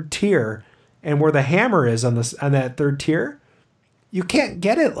that third tier, and where the hammer is on that third tier, you can't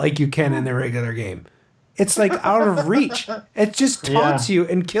get it like you can in the regular game. It's like out of reach. It just taunts you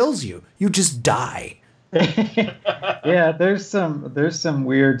and kills you. You just die. Yeah, there's some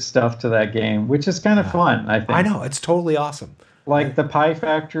weird stuff to that game, which is kind of fun, I think. I know, it's totally awesome. Like the Pie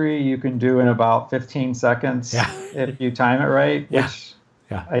Factory, you can do in about 15 seconds if you time it right. Which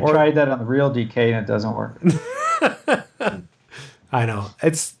I tried that on the real DK and it doesn't work. I know.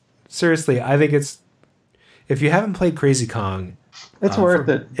 It's seriously, I think it's, if you haven't played Crazy Kong, it's worth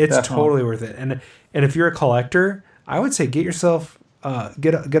it. It's totally worth it. And if you're a collector, I would say get yourself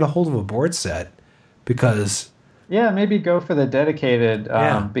get a hold of a board set, because maybe go for the dedicated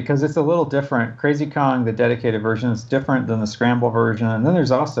because it's a little different. Crazy Kong, the dedicated version, is different than the Scramble version. And then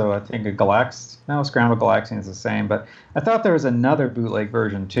there's also, I think, Scramble Galaxian is the same, but I thought there was another bootleg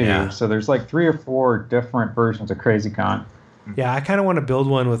version too. Yeah. So there's like 3 or 4 different versions of Crazy Kong. Yeah, I kind of want to build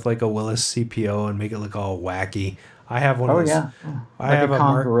one with like a Willis CPO and make it look all wacky. I have one of those. I have a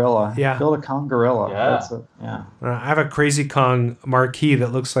Kong Gorilla. Yeah. Build a Kong Gorilla. I have a Crazy Kong marquee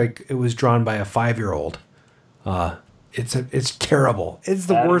that looks like it was drawn by a 5-year-old. It's terrible. It's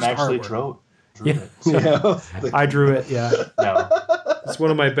the worst actually artwork. drew it. I drew it. Yeah. No. It's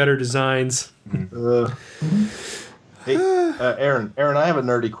one of my better designs. Hey, Aaron, I have a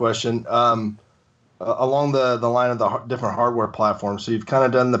nerdy question. Along the line of the different hardware platforms, so you've kind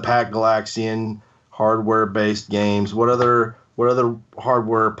of done the Pac Galaxian hardware-based games. What other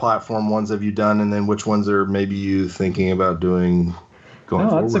hardware platform ones have you done, and then which ones are maybe you thinking about doing going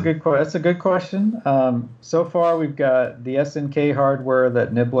forward? That's a good question. So far, we've got the SNK hardware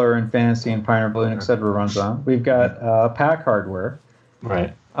that Nibbler and Fantasy and Pioneer Balloon, etc. runs on. We've got Pac hardware,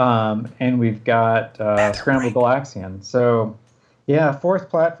 right? And we've got Scramble Galaxian. So, fourth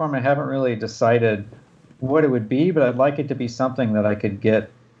platform, I haven't really decided what it would be, but I'd like it to be something that I could get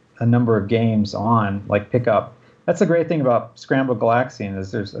a number of games on, like pick up. That's the great thing about Scramble Galaxian,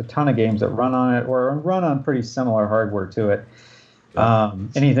 is there's a ton of games that run on it or run on pretty similar hardware to it.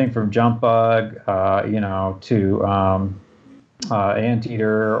 Anything from Jump Bug, to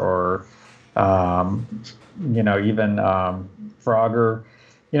Anteater, or even Frogger.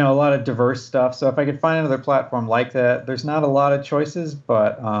 A lot of diverse stuff. So if I could find another platform like that, there's not a lot of choices,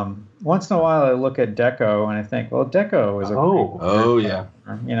 but once in a while I look at Deco and I think, well, Deco is a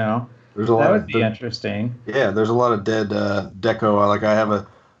there's a lot that would be interesting. Yeah, there's a lot of dead Deco. Like I have a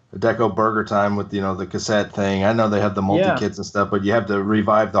Deco Burger Time with the cassette thing. I know they have the multi-kits and stuff, but you have to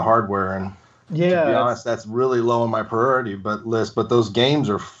revive the hardware, and to be honest, that's really low on my priority list. But those games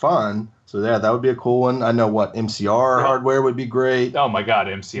are fun. So that would be a cool one. I know MCR hardware would be great. Oh my God,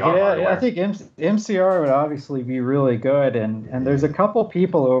 MCR hardware. Yeah, I think MCR would obviously be really good. And there's a couple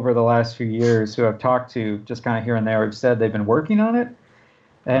people over the last few years who I've talked to just kind of here and there who've said they've been working on it,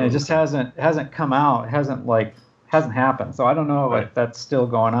 and it just hasn't come out. It hasn't hasn't happened. So I don't know if that's still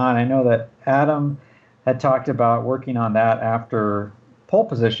going on. I know that Adam had talked about working on that after Pole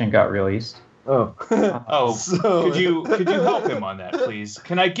Position got released. Oh, could you help him on that, please?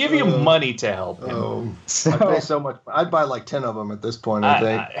 Can I give you money to help him? I pay so much. I'd buy like 10 of them at this point. I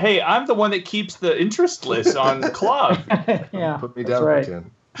think. Hey, I'm the one that keeps the interest list on Club. Yeah, put me down for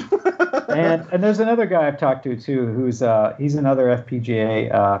 10. and there's another guy I've talked to too, who's he's another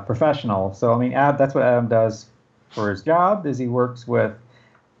FPGA professional. So I mean, that's what Adam does for his job. Is he works with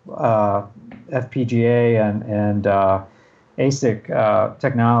FPGA and ASIC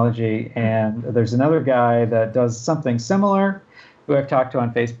technology, and there's another guy that does something similar, who I've talked to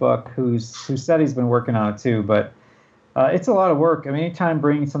on Facebook, who said he's been working on it too. But it's a lot of work. I mean, anytime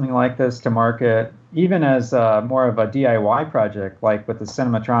bringing something like this to market, even as more of a DIY project, like with the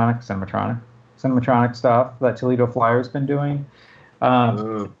Cinematronic stuff that Toledo Flyer's been doing,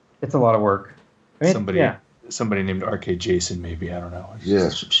 it's a lot of work. I mean, Somebody named Arcade Jason, maybe, I don't know.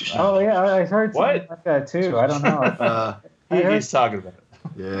 Yes. Oh yeah, I heard something like that too. I don't know. He's talking about it.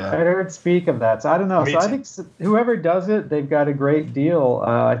 Yeah. I heard speak of that, so I don't know. So I think whoever does it, they've got a great deal.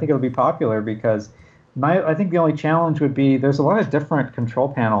 I think it'll be popular because I think the only challenge would be there's a lot of different control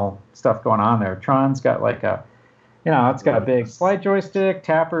panel stuff going on there. Tron's got like it's got a big slide joystick.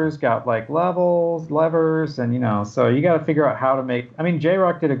 Tapper's got like levers, and so you got to figure out how to make. I mean,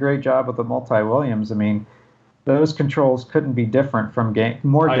 J-Rock did a great job with the multi-Williams. I mean, those controls couldn't be different from different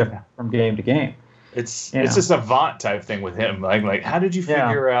from game to game. It's just a Avant type thing with him. Like how did you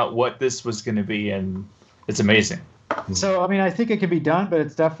figure out what this was going to be? And it's amazing. So I mean, I think it can be done, but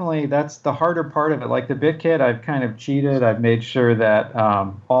it's definitely that's the harder part of it. Like the BitKit, I've kind of cheated. I've made sure that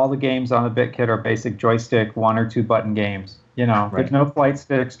all the games on the BitKit are basic joystick 1 or 2 button games. There's no flight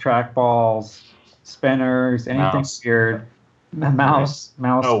sticks, trackballs, spinners, anything weird. Mouse.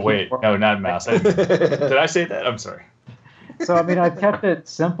 Oh wait, no, not mouse. Did I say that? I'm sorry. So I mean, I kept it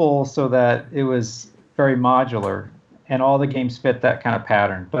simple so that it was very modular, and all the games fit that kind of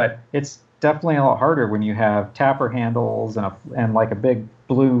pattern. But it's definitely a lot harder when you have tapper handles and like a big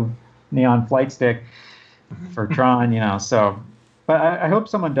blue neon flight stick for Tron. So, but I hope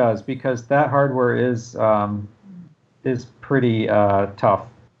someone does, because that hardware is pretty tough.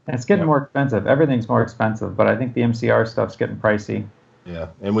 And it's getting more expensive. Everything's more expensive, but I think the MCR stuff's getting pricey. Yeah,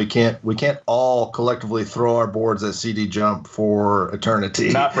 and we can't all collectively throw our boards at CD Jump for eternity.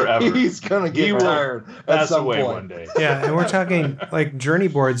 Not forever. He's gonna get tired at some point one day. Yeah, and we're talking like Journey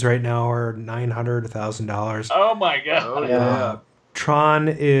boards right now are $900, $1,000. Oh my god! Oh yeah. Tron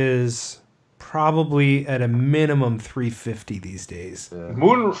is probably at a minimum $350 these days. Yeah.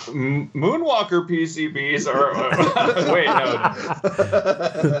 Moonwalker PCBs are wait, no.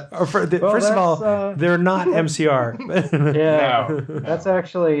 First of all, they're not MCR. Yeah, that's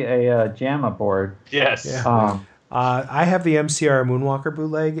actually a JAMA board. Yes. Yeah. I have the MCR Moonwalker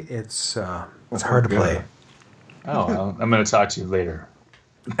bootleg. It's hard to play. Oh, well, I'm going to talk to you later.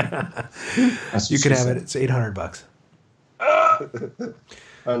 You can have it. It's $800.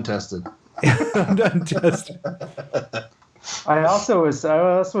 Untested. Untested. I also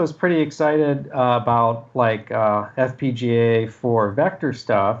was pretty excited about like FPGA for vector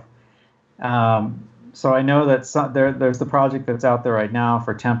stuff. So I know that there's the project that's out there right now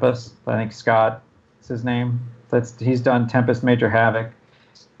for Tempest. I think Scott is his name. He's done Tempest Major Havoc.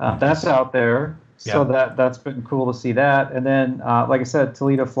 That's out there. So that's been cool to see that. And then, like I said,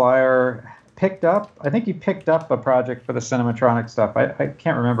 Toledo Flyer picked up a project for the Cinematronic stuff. I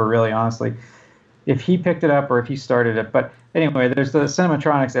can't remember really, honestly, if he picked it up or if he started it. But anyway, there's the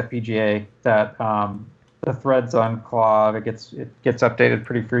Cinematronics FPGA that the threads on Claw. It gets updated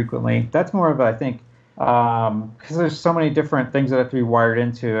pretty frequently. That's more of a, I think, because there's so many different things that have to be wired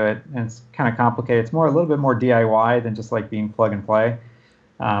into it, and it's kind of complicated. It's a little bit more DIY than just like being plug and play.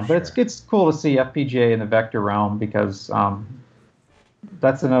 But it's cool to see FPGA in the vector realm, because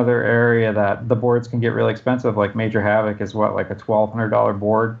that's another area that the boards can get really expensive. Like Major Havoc is like a $1,200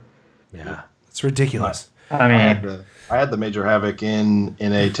 board. Yeah, it's ridiculous. I mean, I had the Major Havoc in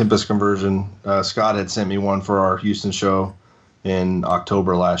a Tempest conversion. Scott had sent me one for our Houston show in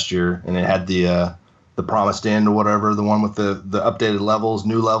October last year, and it had the Promised End or whatever, the one with the updated levels,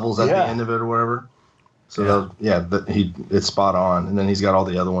 new levels at the end of it or whatever. So it's spot on, and then he's got all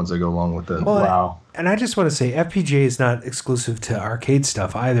the other ones that go along with it. Well, wow! And I just want to say, FPGA is not exclusive to arcade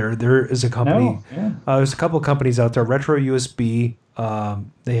stuff either. There is a company. There's a couple of companies out there. Retro USB.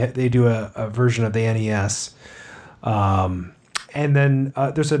 They do a version of the NES, and then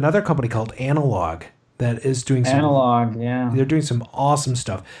there's another company called Analog that is doing some Analog. Yeah, they're doing some awesome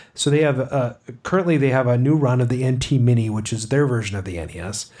stuff. So they have currently they have a new run of the NT Mini, which is their version of the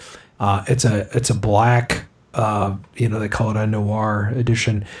NES. It's a black They call it a Noir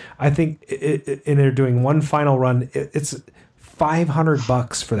edition. I think, and they're doing one final run. It's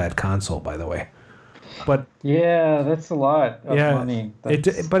 $500 for that console, by the way. But yeah, that's a lot of money.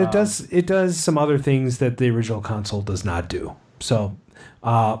 It does some other things that the original console does not do. So,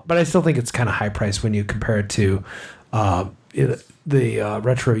 but I still think it's kind of high price when you compare it to the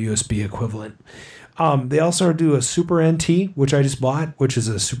retro USB equivalent. They also do a Super NT, which I just bought, which is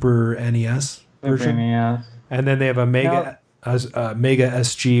a Super NES version. NES. And then they have a Mega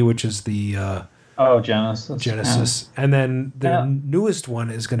SG, which is the Genesis. Yeah. And then the newest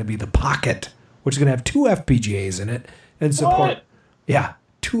one is going to be the Pocket, which is going to have 2 FPGAs in it and support. What? Yeah,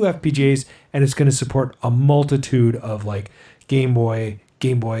 2 FPGAs, and it's going to support a multitude of like Game Boy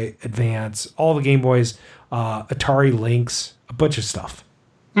Advance, all the Game Boys, Atari Lynx, a bunch of stuff.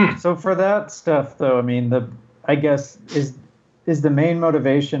 So for that stuff, though, I mean, I guess is the main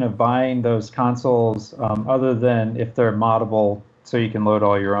motivation of buying those consoles, other than if they're moddable, so you can load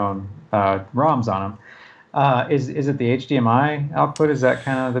all your own ROMs on them. Is it the HDMI output? Is that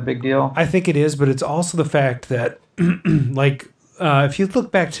kind of the big deal? I think it is, but it's also the fact that, if you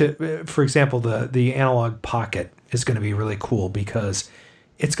look back to, for example, the Analog Pocket is going to be really cool because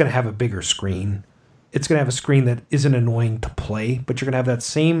it's going to have a bigger screen. It's going to have a screen that isn't annoying to play, but you're going to have that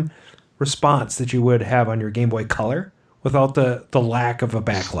same response that you would have on your Game Boy Color without the lack of a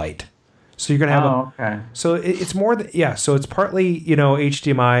backlight. So you're going to have So it's more so it's partly,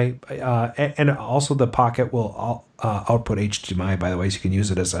 HDMI, and also the Pocket will output HDMI, by the way, so you can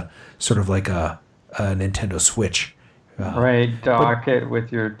use it as a sort of like a Nintendo Switch. Dock it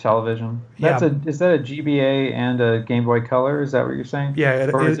with your television. Is that a GBA and a Game Boy Color? Is that what you're saying? Yeah.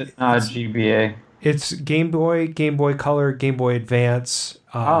 Or is it not GBA? It's Game Boy Color, Game Boy Advance,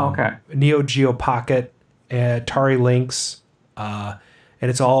 Neo Geo Pocket, Atari Lynx, and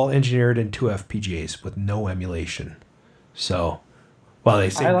it's all engineered in 2 FPGAs with no emulation. So, they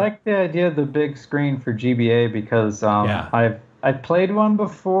say I like the idea of the big screen for GBA because I've played one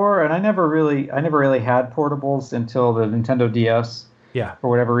before, and I never really had portables until the Nintendo DS. Yeah. For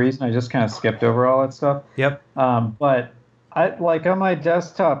whatever reason, I just kind of skipped over all that stuff. Yep. But I like on my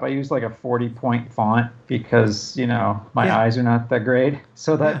desktop, I use like a 40-point font because my eyes are not that great.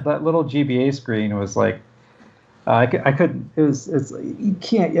 So that little GBA screen was like, I couldn't.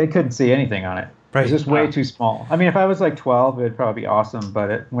 I couldn't see anything on it. Right. It was just way too small. I mean, if I was like 12, it'd probably be awesome.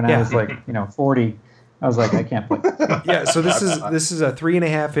 But when I was like 40. I was like, I can't play. So this is a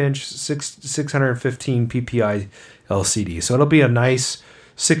 3.5-inch 615 ppi LCD. So it'll be a nice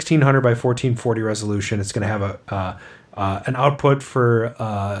 1600 by 1440 resolution. It's going to have an output for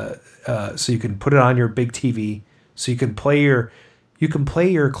so you can put it on your big TV. So you can play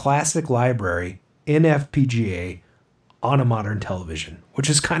your classic library in FPGA on a modern television, which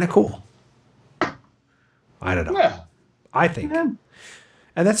is kind of cool. I don't know. Yeah. I think. Yeah.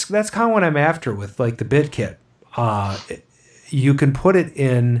 And that's kind of what I'm after with like the BitKit. You can put it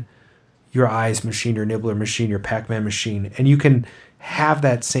in your Eyes machine, your Nibbler machine, your Pac-Man machine, and you can have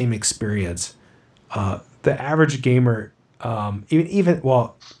that same experience. The average gamer,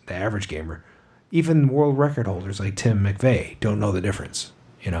 the average gamer, even world record holders like Tim McVeigh don't know the difference.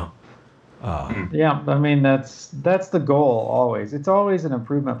 Yeah, I mean that's the goal always. It's always an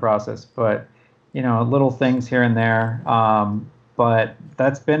improvement process, but little things here and there. But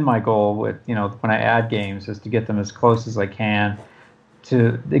that's been my goal with, when I add games, is to get them as close as I can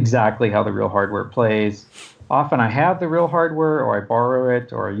to exactly how the real hardware plays. Often I have the real hardware, or I borrow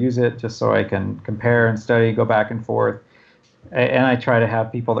it, or I use it just so I can compare and study, go back and forth. And I try to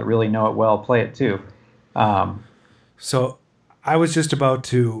have people that really know it well play it too. So I was just about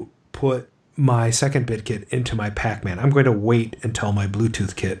to put my second BitKit into my Pac-Man. I'm going to wait until my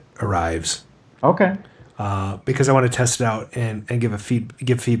Bluetooth kit arrives. Okay. Because I want to test it out and give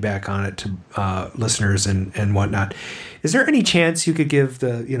feedback on it to listeners and whatnot. Is there any chance you could give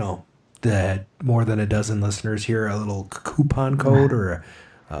the more than a dozen listeners here a little coupon code or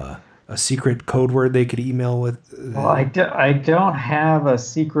a secret code word they could email with? Well, I don't have a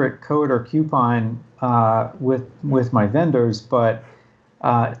secret code or coupon with my vendors, but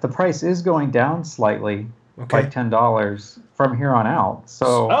the price is going down slightly by $10 from here on out.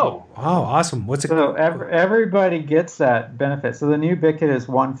 So awesome! What's it? So everybody gets that benefit. So the new BitKit is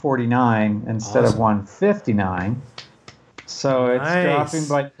 $149 instead of $159. So it's dropping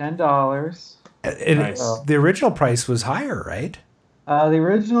by $10. And the original price was higher, right? The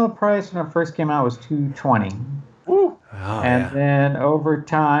original price when it first came out was $220. Woo! Then over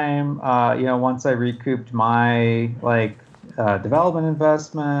time, once I recouped my development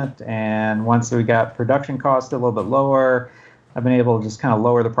investment, and once we got production costs a little bit lower, I've been able to just kind of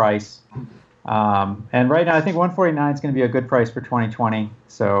lower the price. And right now, I think 149 is going to be a good price for 2020.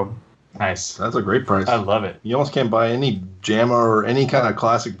 So nice. That's a great price. I love it. You almost can't buy any JAMA or any kind of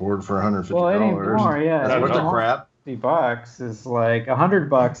classic board for $150. well, anymore, yeah. That's worth the crap. $50 is like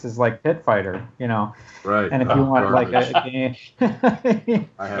 $100 is like Pit Fighter, you know. Right. And if you want like a game, I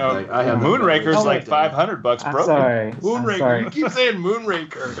have Moonraker's like $500, bro. Sorry. Moonraker. You keep saying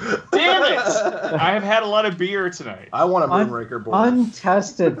Moonraker. Damn it! I have had a lot of beer tonight. I want a Moonraker board.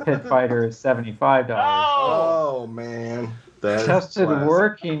 Untested Pit Fighter is $75. Oh man. Tested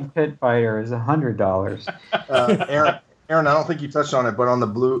working Pit Fighter is $100. Aaron, I don't think you touched on it, but on the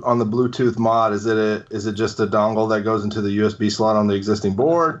Bluetooth mod, is it just a dongle that goes into the USB slot on the existing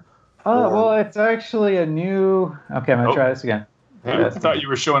board? Oh, well, it's actually a new. Okay, I'm gonna try this again. I thought you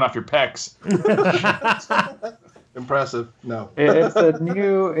were showing off your pecs. Impressive. No. It's a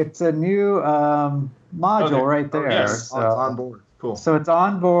new module right there. Yes, so, on board. Cool. So it's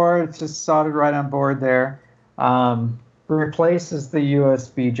on board. It's just soldered right on board there. Replaces the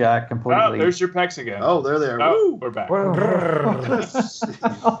USB jack completely. Oh, there's your pecs again. Oh, there they are. Oh, we're back.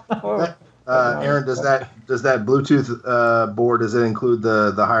 Aaron, does that Bluetooth board, does it include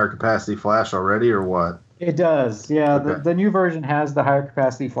the higher capacity flash already or what? It does. Yeah, Okay. the new version has the higher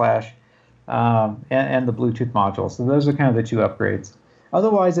capacity flash and the Bluetooth module. So those are kind of the two upgrades.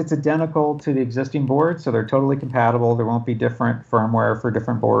 Otherwise, it's identical to the existing board, so they're totally compatible. There won't be different firmware for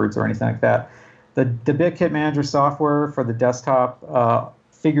different boards or anything like that. The BitKit Manager software for the desktop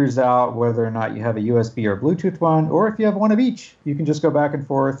figures out whether or not you have a USB or Bluetooth one, or if you have one of each, you can just go back and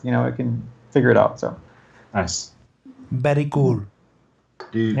forth. You know, it can figure it out. So nice, very cool.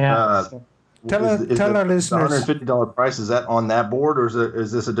 Tell our listeners. The $150 price, is that on that board, or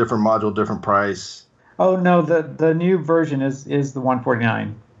is this a different module, different price? Oh no, the new version is the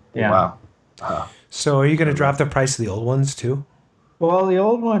 149. Yeah. Wow. So are you going to drop the price of the old ones too? Well, the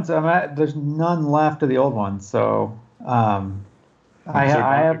old ones, there's none left of the old ones, so I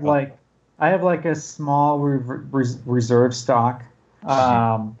have like a small reserve stock.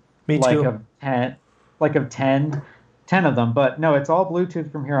 Me too. Of 10 of them, but no, it's all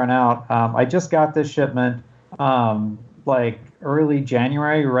Bluetooth from here on out. I just got this shipment like early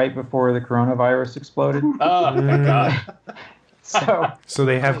January, right before the coronavirus exploded. Oh my god! So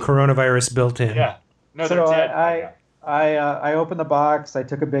they have coronavirus built in. Yeah. No, so they're dead. I opened the box. I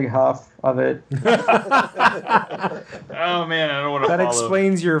took a big huff of it. Oh man, I don't want to. That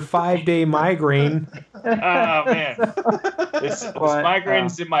explains your 5-day migraine. Oh man, this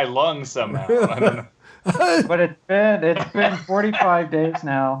migraine's in my lungs somehow. I don't know. But it's been 45 days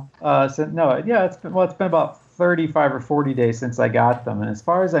now. It's been about 35 or 40 days since I got them, and as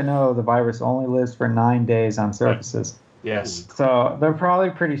far as I know, the virus only lives for 9 days on surfaces. Yes. So they're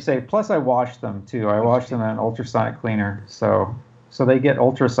probably pretty safe. Plus, I wash them too. I wash them in an ultrasonic cleaner, so they get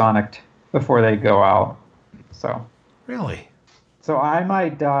ultrasonicked before they go out. So really. So I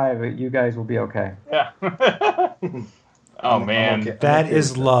might die, but you guys will be okay. Yeah. Oh man, that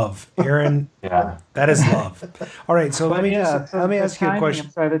is love, Aaron. Yeah, that is love. All right, so let me ask you a question.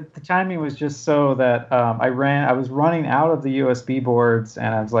 I'm sorry, the timing was just so that I was running out of the USB boards,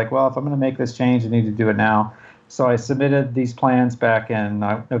 and I was like, well, if I'm going to make this change, I need to do it now. So I submitted these plans back in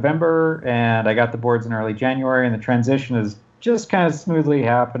November, and I got the boards in early January, and the transition has just kind of smoothly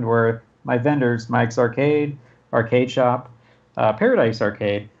happened where my vendors, Mike's Arcade Shop, Paradise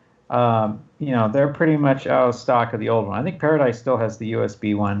Arcade, they're pretty much out of stock of the old one. I think Paradise still has the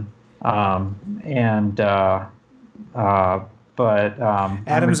USB one, but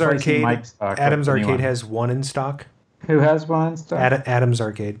Adams Arcade. Adams Arcade has one in stock. Who has one in stock? Adams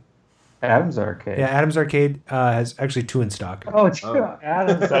Arcade. Adams Arcade. Yeah, Adams Arcade has actually 2 in stock. Oh,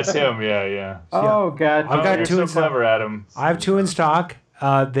 Adams. That's him. Yeah. Oh, God. I've got 2 in stock. Clever, Adam. I have 2 in stock.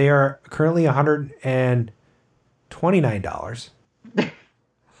 They are currently $129. Do you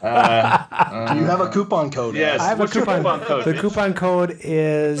have a coupon code? Yes. I have a coupon code. The coupon code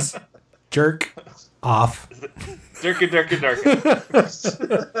is jerk off. Dirk.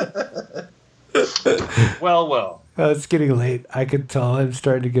 Well. It's getting late. I could tell I'm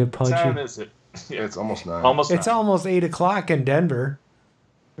starting to get punchy. What time is it? Yeah, it's almost 9. It's almost 8 o'clock in Denver.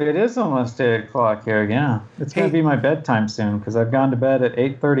 It is almost 8 o'clock here, yeah. It's going to be my bedtime soon because I've gone to bed at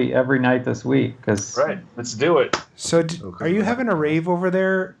 8:30 every night this week. Right, let's do it. So are you having a rave over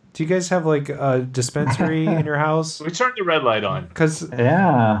there? Do you guys have like a dispensary in your house? We turned the red light on.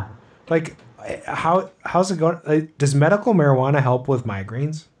 Yeah. Like, how's it going? Does medical marijuana help with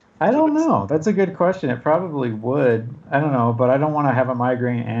migraines? I don't know. That's a good question. It probably would. I don't know, but I don't want to have a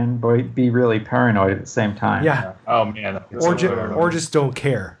migraine and be really paranoid at the same time. Yeah. Oh man. Or just don't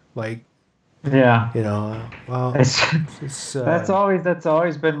care. Like, Yeah. You know, well, that's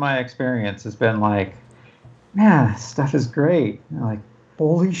always been my experience. It's been like, man, this stuff is great. And like,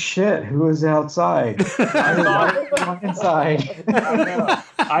 holy shit, who is outside? I'm inside.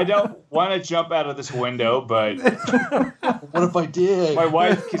 I don't want to jump out of this window, but what if I did? My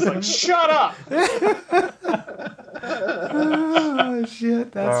wife is like, shut up. Oh,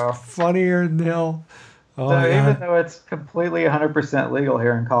 shit, that's funnier than hell. Oh, so yeah. even though it's completely 100% legal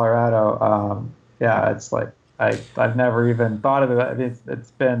here in Colorado, yeah, it's like I've never even thought of it.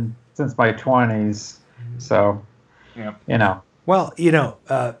 It's been since my 20s, so you know. Well,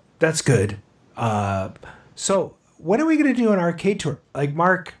 that's good. So when are we going to do an arcade tour? Like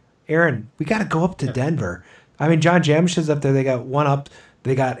Mark, Aaron, we got to go up to Denver. I mean, John Jamish's up there. They got one up.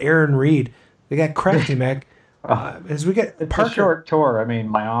 They got Aaron Reed. They got Crafty Mac. As we get it's a short tour. I mean,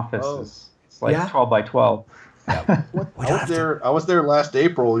 my office is like 12 by 12. I was there last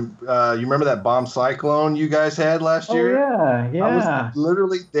April. You remember that bomb cyclone you guys had last year? Yeah. I was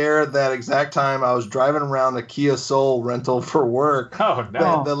literally there at that exact time. I was driving around the Kia Soul rental for work. Oh,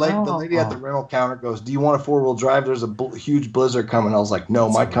 no. The lady at the rental counter goes, "Do you want a 4-wheel drive? There's a huge blizzard coming." I was like, "No,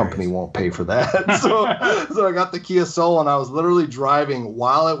 my company won't pay for that." so I got the Kia Soul, and I was literally driving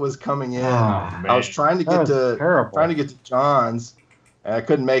while it was coming in. I was trying to get to John's. I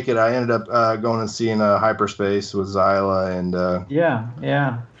couldn't make it. I ended up going and seeing Hyperspace with Zyla and yeah.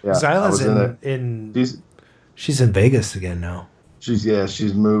 Zyla's she's in Vegas again now. She's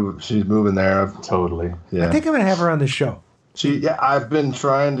moving there. Totally. Yeah. I think I'm gonna have her on the show. I've been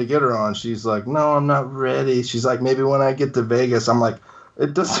trying to get her on. She's like, "No, I'm not ready." She's like, "Maybe when I get to Vegas." I'm like,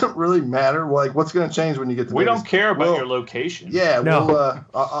 it doesn't really matter. Like, what's going to change when you get to Vegas? We don't care about your location. Yeah, no.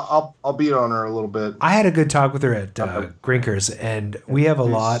 I'll beat on her a little bit. I had a good talk with her at Grinkers, and we have a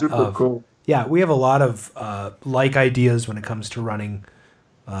lot of cool. Yeah, we have a lot of like ideas when it comes to running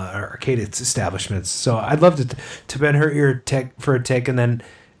arcade establishments. So I'd love to bend her ear for a tick and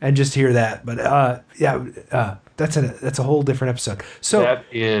just hear that. But that's a whole different episode. So that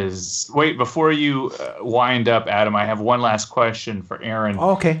is before you wind up, Adam, I have one last question for Aaron.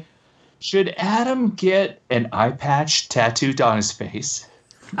 Oh, okay. Should Adam get an eye patch tattooed on his face?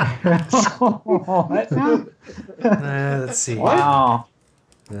 Let's see. Wow.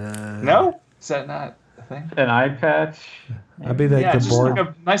 No? Is that not a thing? An eye patch? I'd be like just like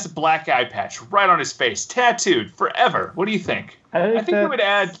a nice black eye patch right on his face, tattooed forever. What do you think? I think it would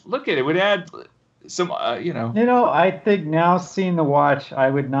add. Look at it. It would add some. I think now seeing the watch, I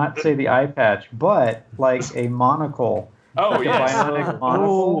would not say the eye patch, but like a monocle. Oh, like yes. a bionic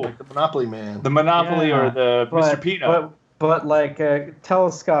monocle. Like the Monopoly Man. The Monopoly or the Mr. Peanut. But like a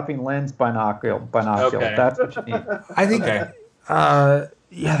telescoping lens binocular. Okay. That's what you need. I think.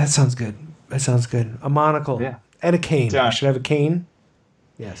 That sounds good. That sounds good. A monocle. Yeah. And a cane. Done. You should have a cane.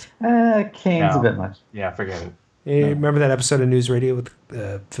 Yes. Cane's a bit much. Yeah, forget it. You remember that episode of News Radio with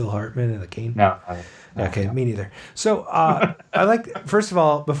Phil Hartman and the cane? No. Okay, me neither. So first of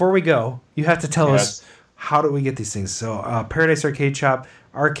all, before we go, you have to tell us how do we get these things. So Paradise Arcade Shop,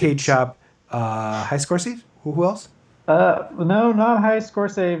 High Score Saves? Who else? No, not High Score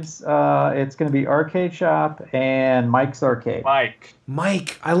Saves. It's going to be Arcade Shop and Mike's Arcade.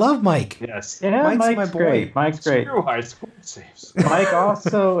 Mike. I love Mike. Yes. Yeah, Mike's my boy. Great. Mike's great. Screw High Score Saves. Mike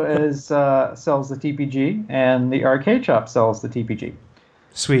also sells the TPG, and the Arcade Shop sells the TPG.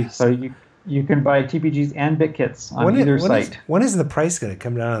 Sweet. So you can buy TPGs and bit kits on either site. When is the price going to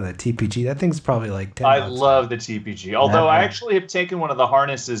come down on the TPG? That thing's probably like $10. I love the TPG. Although I actually have taken one of the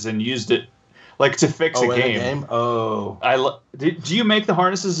harnesses and used it like to fix a game. Do you make the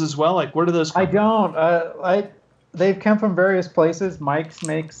harnesses as well? Like, where do those come from? I don't. They've come from various places. Mike's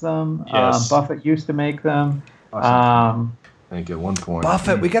makes them. Yes. Buffett used to make them. I think at one point.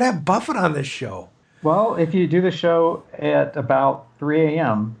 Buffett. We got to have Buffett on this show. Well, if you do the show at about 3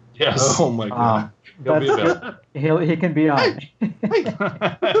 a.m. Yes. Oh, my God. He can be on.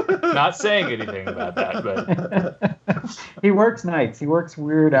 Not saying anything about that, but he works nights. He works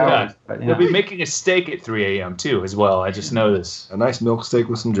weird hours. But, he'll be making a steak at 3 a.m. too, as well. I just noticed. A nice milk steak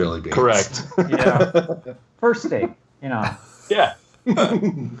with some jelly beans. Correct. Yeah. First steak. Yeah.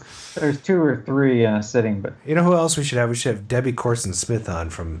 There's 2 or 3 in a sitting, but you know who else we should have? We should have Debbie Corson Smith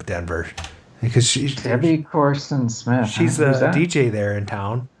on from Denver, because Debbie Corson Smith. She's a DJ there in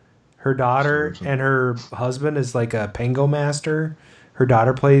town. Her daughter and her husband is like a Pango master. Her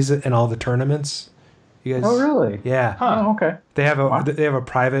daughter plays in all the tournaments. You guys? Oh, really? Yeah. Huh. Oh, okay. They have a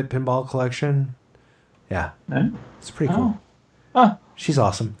private pinball collection. Yeah. It's pretty cool. Huh. She's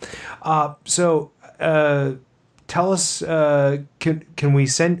awesome. So tell us, can we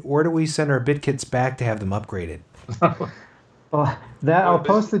where do we send our bit kits back to have them upgraded? Well, I'll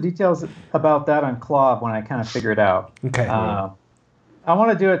post the details about that on Claw when I kind of figure it out. Okay. I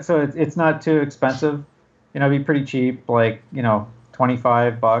want to do it so it's not too expensive. It'd be pretty cheap, like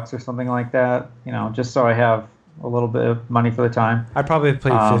 $25 or something like that. Just so I have a little bit of money for the time. I'd probably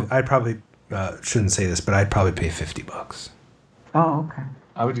shouldn't say this, but I'd probably pay $50. Oh, okay.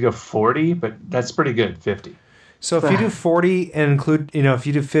 I would go 40, but that's pretty good. 50. So if you do 40 and include, if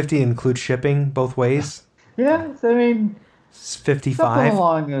you do 50 and include shipping both ways. Yeah, I mean, it's 55. Something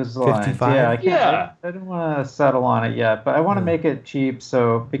along those lines. 55. Yeah, I don't want to settle on it yet, but I want to make it cheap.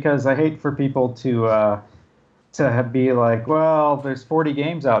 So because I hate for people to be like, well, there's 40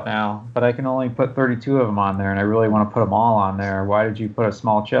 games out now, but I can only put 32 of them on there, and I really want to put them all on there. Why did you put a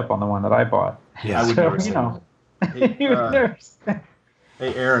small chip on the one that I bought? Yeah, I would never say that.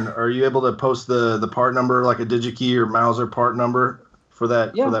 Hey, Aaron, are you able to post the part number, like a DigiKey or Mauser part number for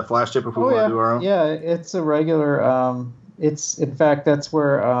that flash chip if we want to do our own? Yeah, it's a regular. It's in fact that's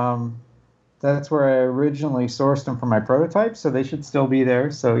where I originally sourced them for my prototype, so they should still be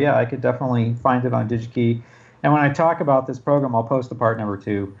there. So yeah, I could definitely find it on DigiKey. And when I talk about this program, I'll post the part number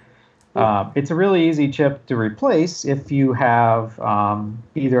too. It's a really easy chip to replace if you have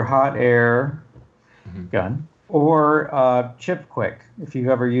either hot air gun or ChipQuick. If you've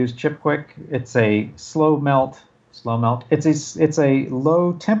ever used ChipQuick, it's a slow melt. It's a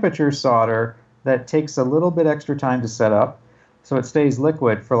low temperature solder that takes a little bit extra time to set up, so it stays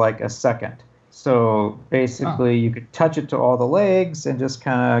liquid for like a second. So basically, you could touch it to all the legs and just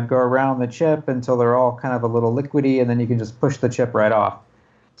kind of go around the chip until they're all kind of a little liquidy, and then you can just push the chip right off.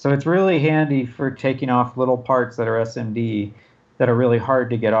 So it's really handy for taking off little parts that are SMD that are really hard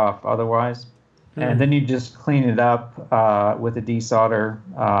to get off otherwise. And then you just clean it up with a desolder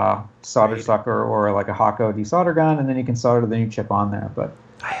solder sucker or like a Hakko desolder gun, and then you can solder the new chip on there. But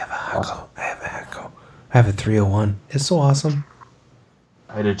I have a Hakko. I have a 301. It's so awesome.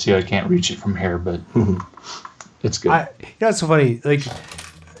 I do too. I can't reach it from here, but it's good. It's so funny. Like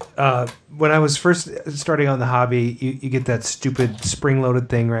when I was first starting on the hobby, you get that stupid spring-loaded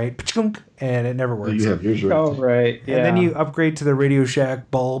thing, right? And it never works. You have yours right. Oh, right. Yeah. And then you upgrade to the Radio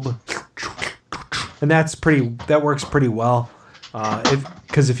Shack bulb. And that works pretty well,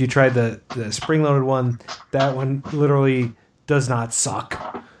 because if you tried the spring-loaded one, that one literally does not suck.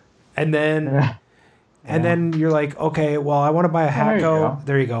 And then you're like, okay, well, I want to buy a Hakko.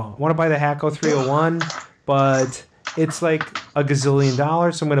 There you go. I want to buy the Hakko 301, but it's like a gazillion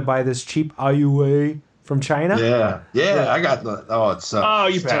dollars, so I'm going to buy this cheap IUA from China. Yeah. I got the. Oh, it sucks. Oh,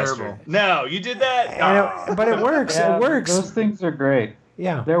 you bastard! No, you did that. But it works. Yeah, it works. Those things are great.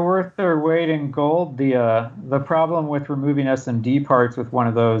 Yeah, they're worth their weight in gold. The problem with removing SMD parts with one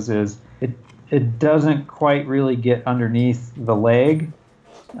of those is it doesn't quite really get underneath the leg,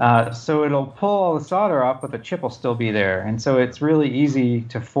 so it'll pull all the solder off, but the chip will still be there. And so it's really easy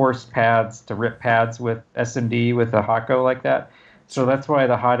to force pads, to rip pads with SMD with a Hakko like that. So that's why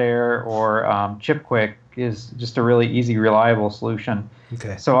the hot air or ChipQuick is just a really easy, reliable solution.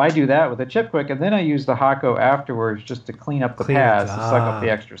 Okay. So I do that with a ChipQuick, and then I use the Hakko afterwards just to clean up the pads to suck up the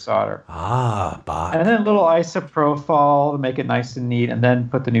extra solder. And then a little isopropyl to make it nice and neat, and then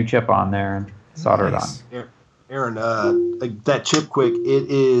put the new chip on there and solder it on. Aaron, that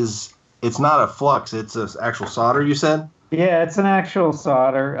ChipQuick, it's not a flux, it's an actual solder, you said? Yeah, it's an actual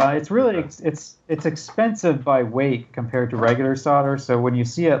solder. It's really it's expensive by weight compared to regular solder. So when you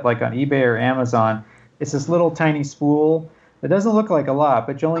see it like on eBay or Amazon, it's this little tiny spool. It doesn't look like a lot,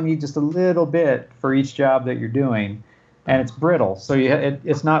 but you only need just a little bit for each job that you're doing, and it's brittle. So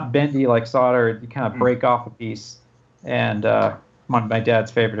it's not bendy like solder. You kind of break off a piece, and one of my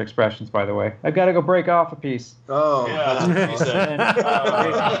dad's favorite expressions, by the way. I've got to go break off a piece. Oh, yeah, that's what he said.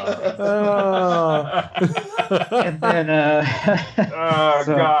 And then,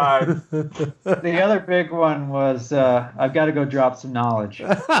 God. The other big one was I've got to go drop some knowledge.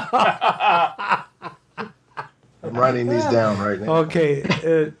 I'm writing these down right now. Okay,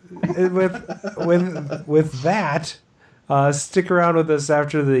 with that, stick around with us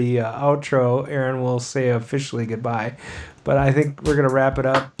after the outro. Aaron will say officially goodbye, but I think we're gonna wrap it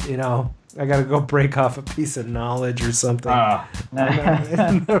up. I gotta go break off a piece of knowledge or something.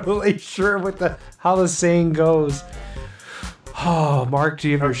 I'm not really sure how the saying goes. Oh, Mark, do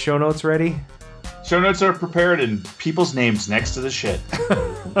you have your show notes ready? Show notes are prepared and people's names next to the shit.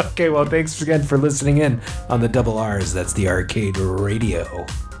 Okay, well, thanks again for listening in on the Double R's. That's the Arcade Radio.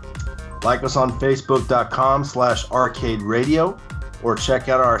 Like us on Facebook.com/Arcade Radio, or check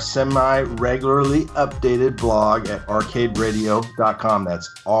out our semi-regularly updated blog at arcaderadio.com. That's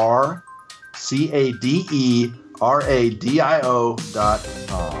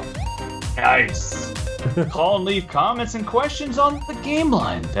RCADERADIO.com. Nice. Call and leave comments and questions on the game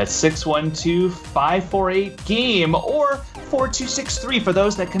line. That's 612-548-GAME or 4263 for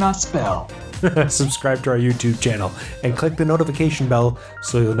those that cannot spell. Subscribe to our YouTube channel and click the notification bell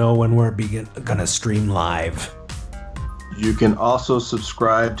so you'll know when we're gonna stream live. You can also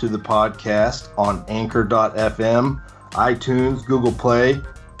subscribe to the podcast on Anchor.fm, iTunes, Google Play,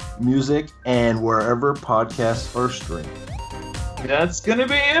 Music, and wherever podcasts are streamed. That's gonna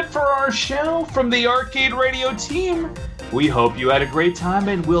be it for our show from the Arcade Radio team. We hope you had a great time,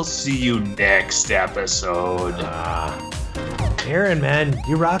 and we'll see you next episode. Aaron, man,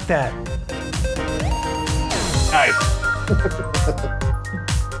 you rock that. Nice.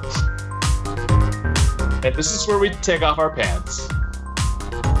 And this is where we take off our pants.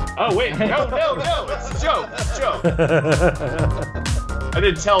 Oh, wait. No. It's a joke. I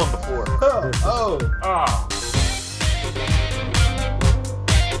didn't tell him before. Oh.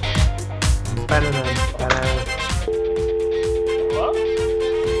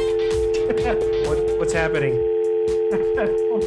 What's happening?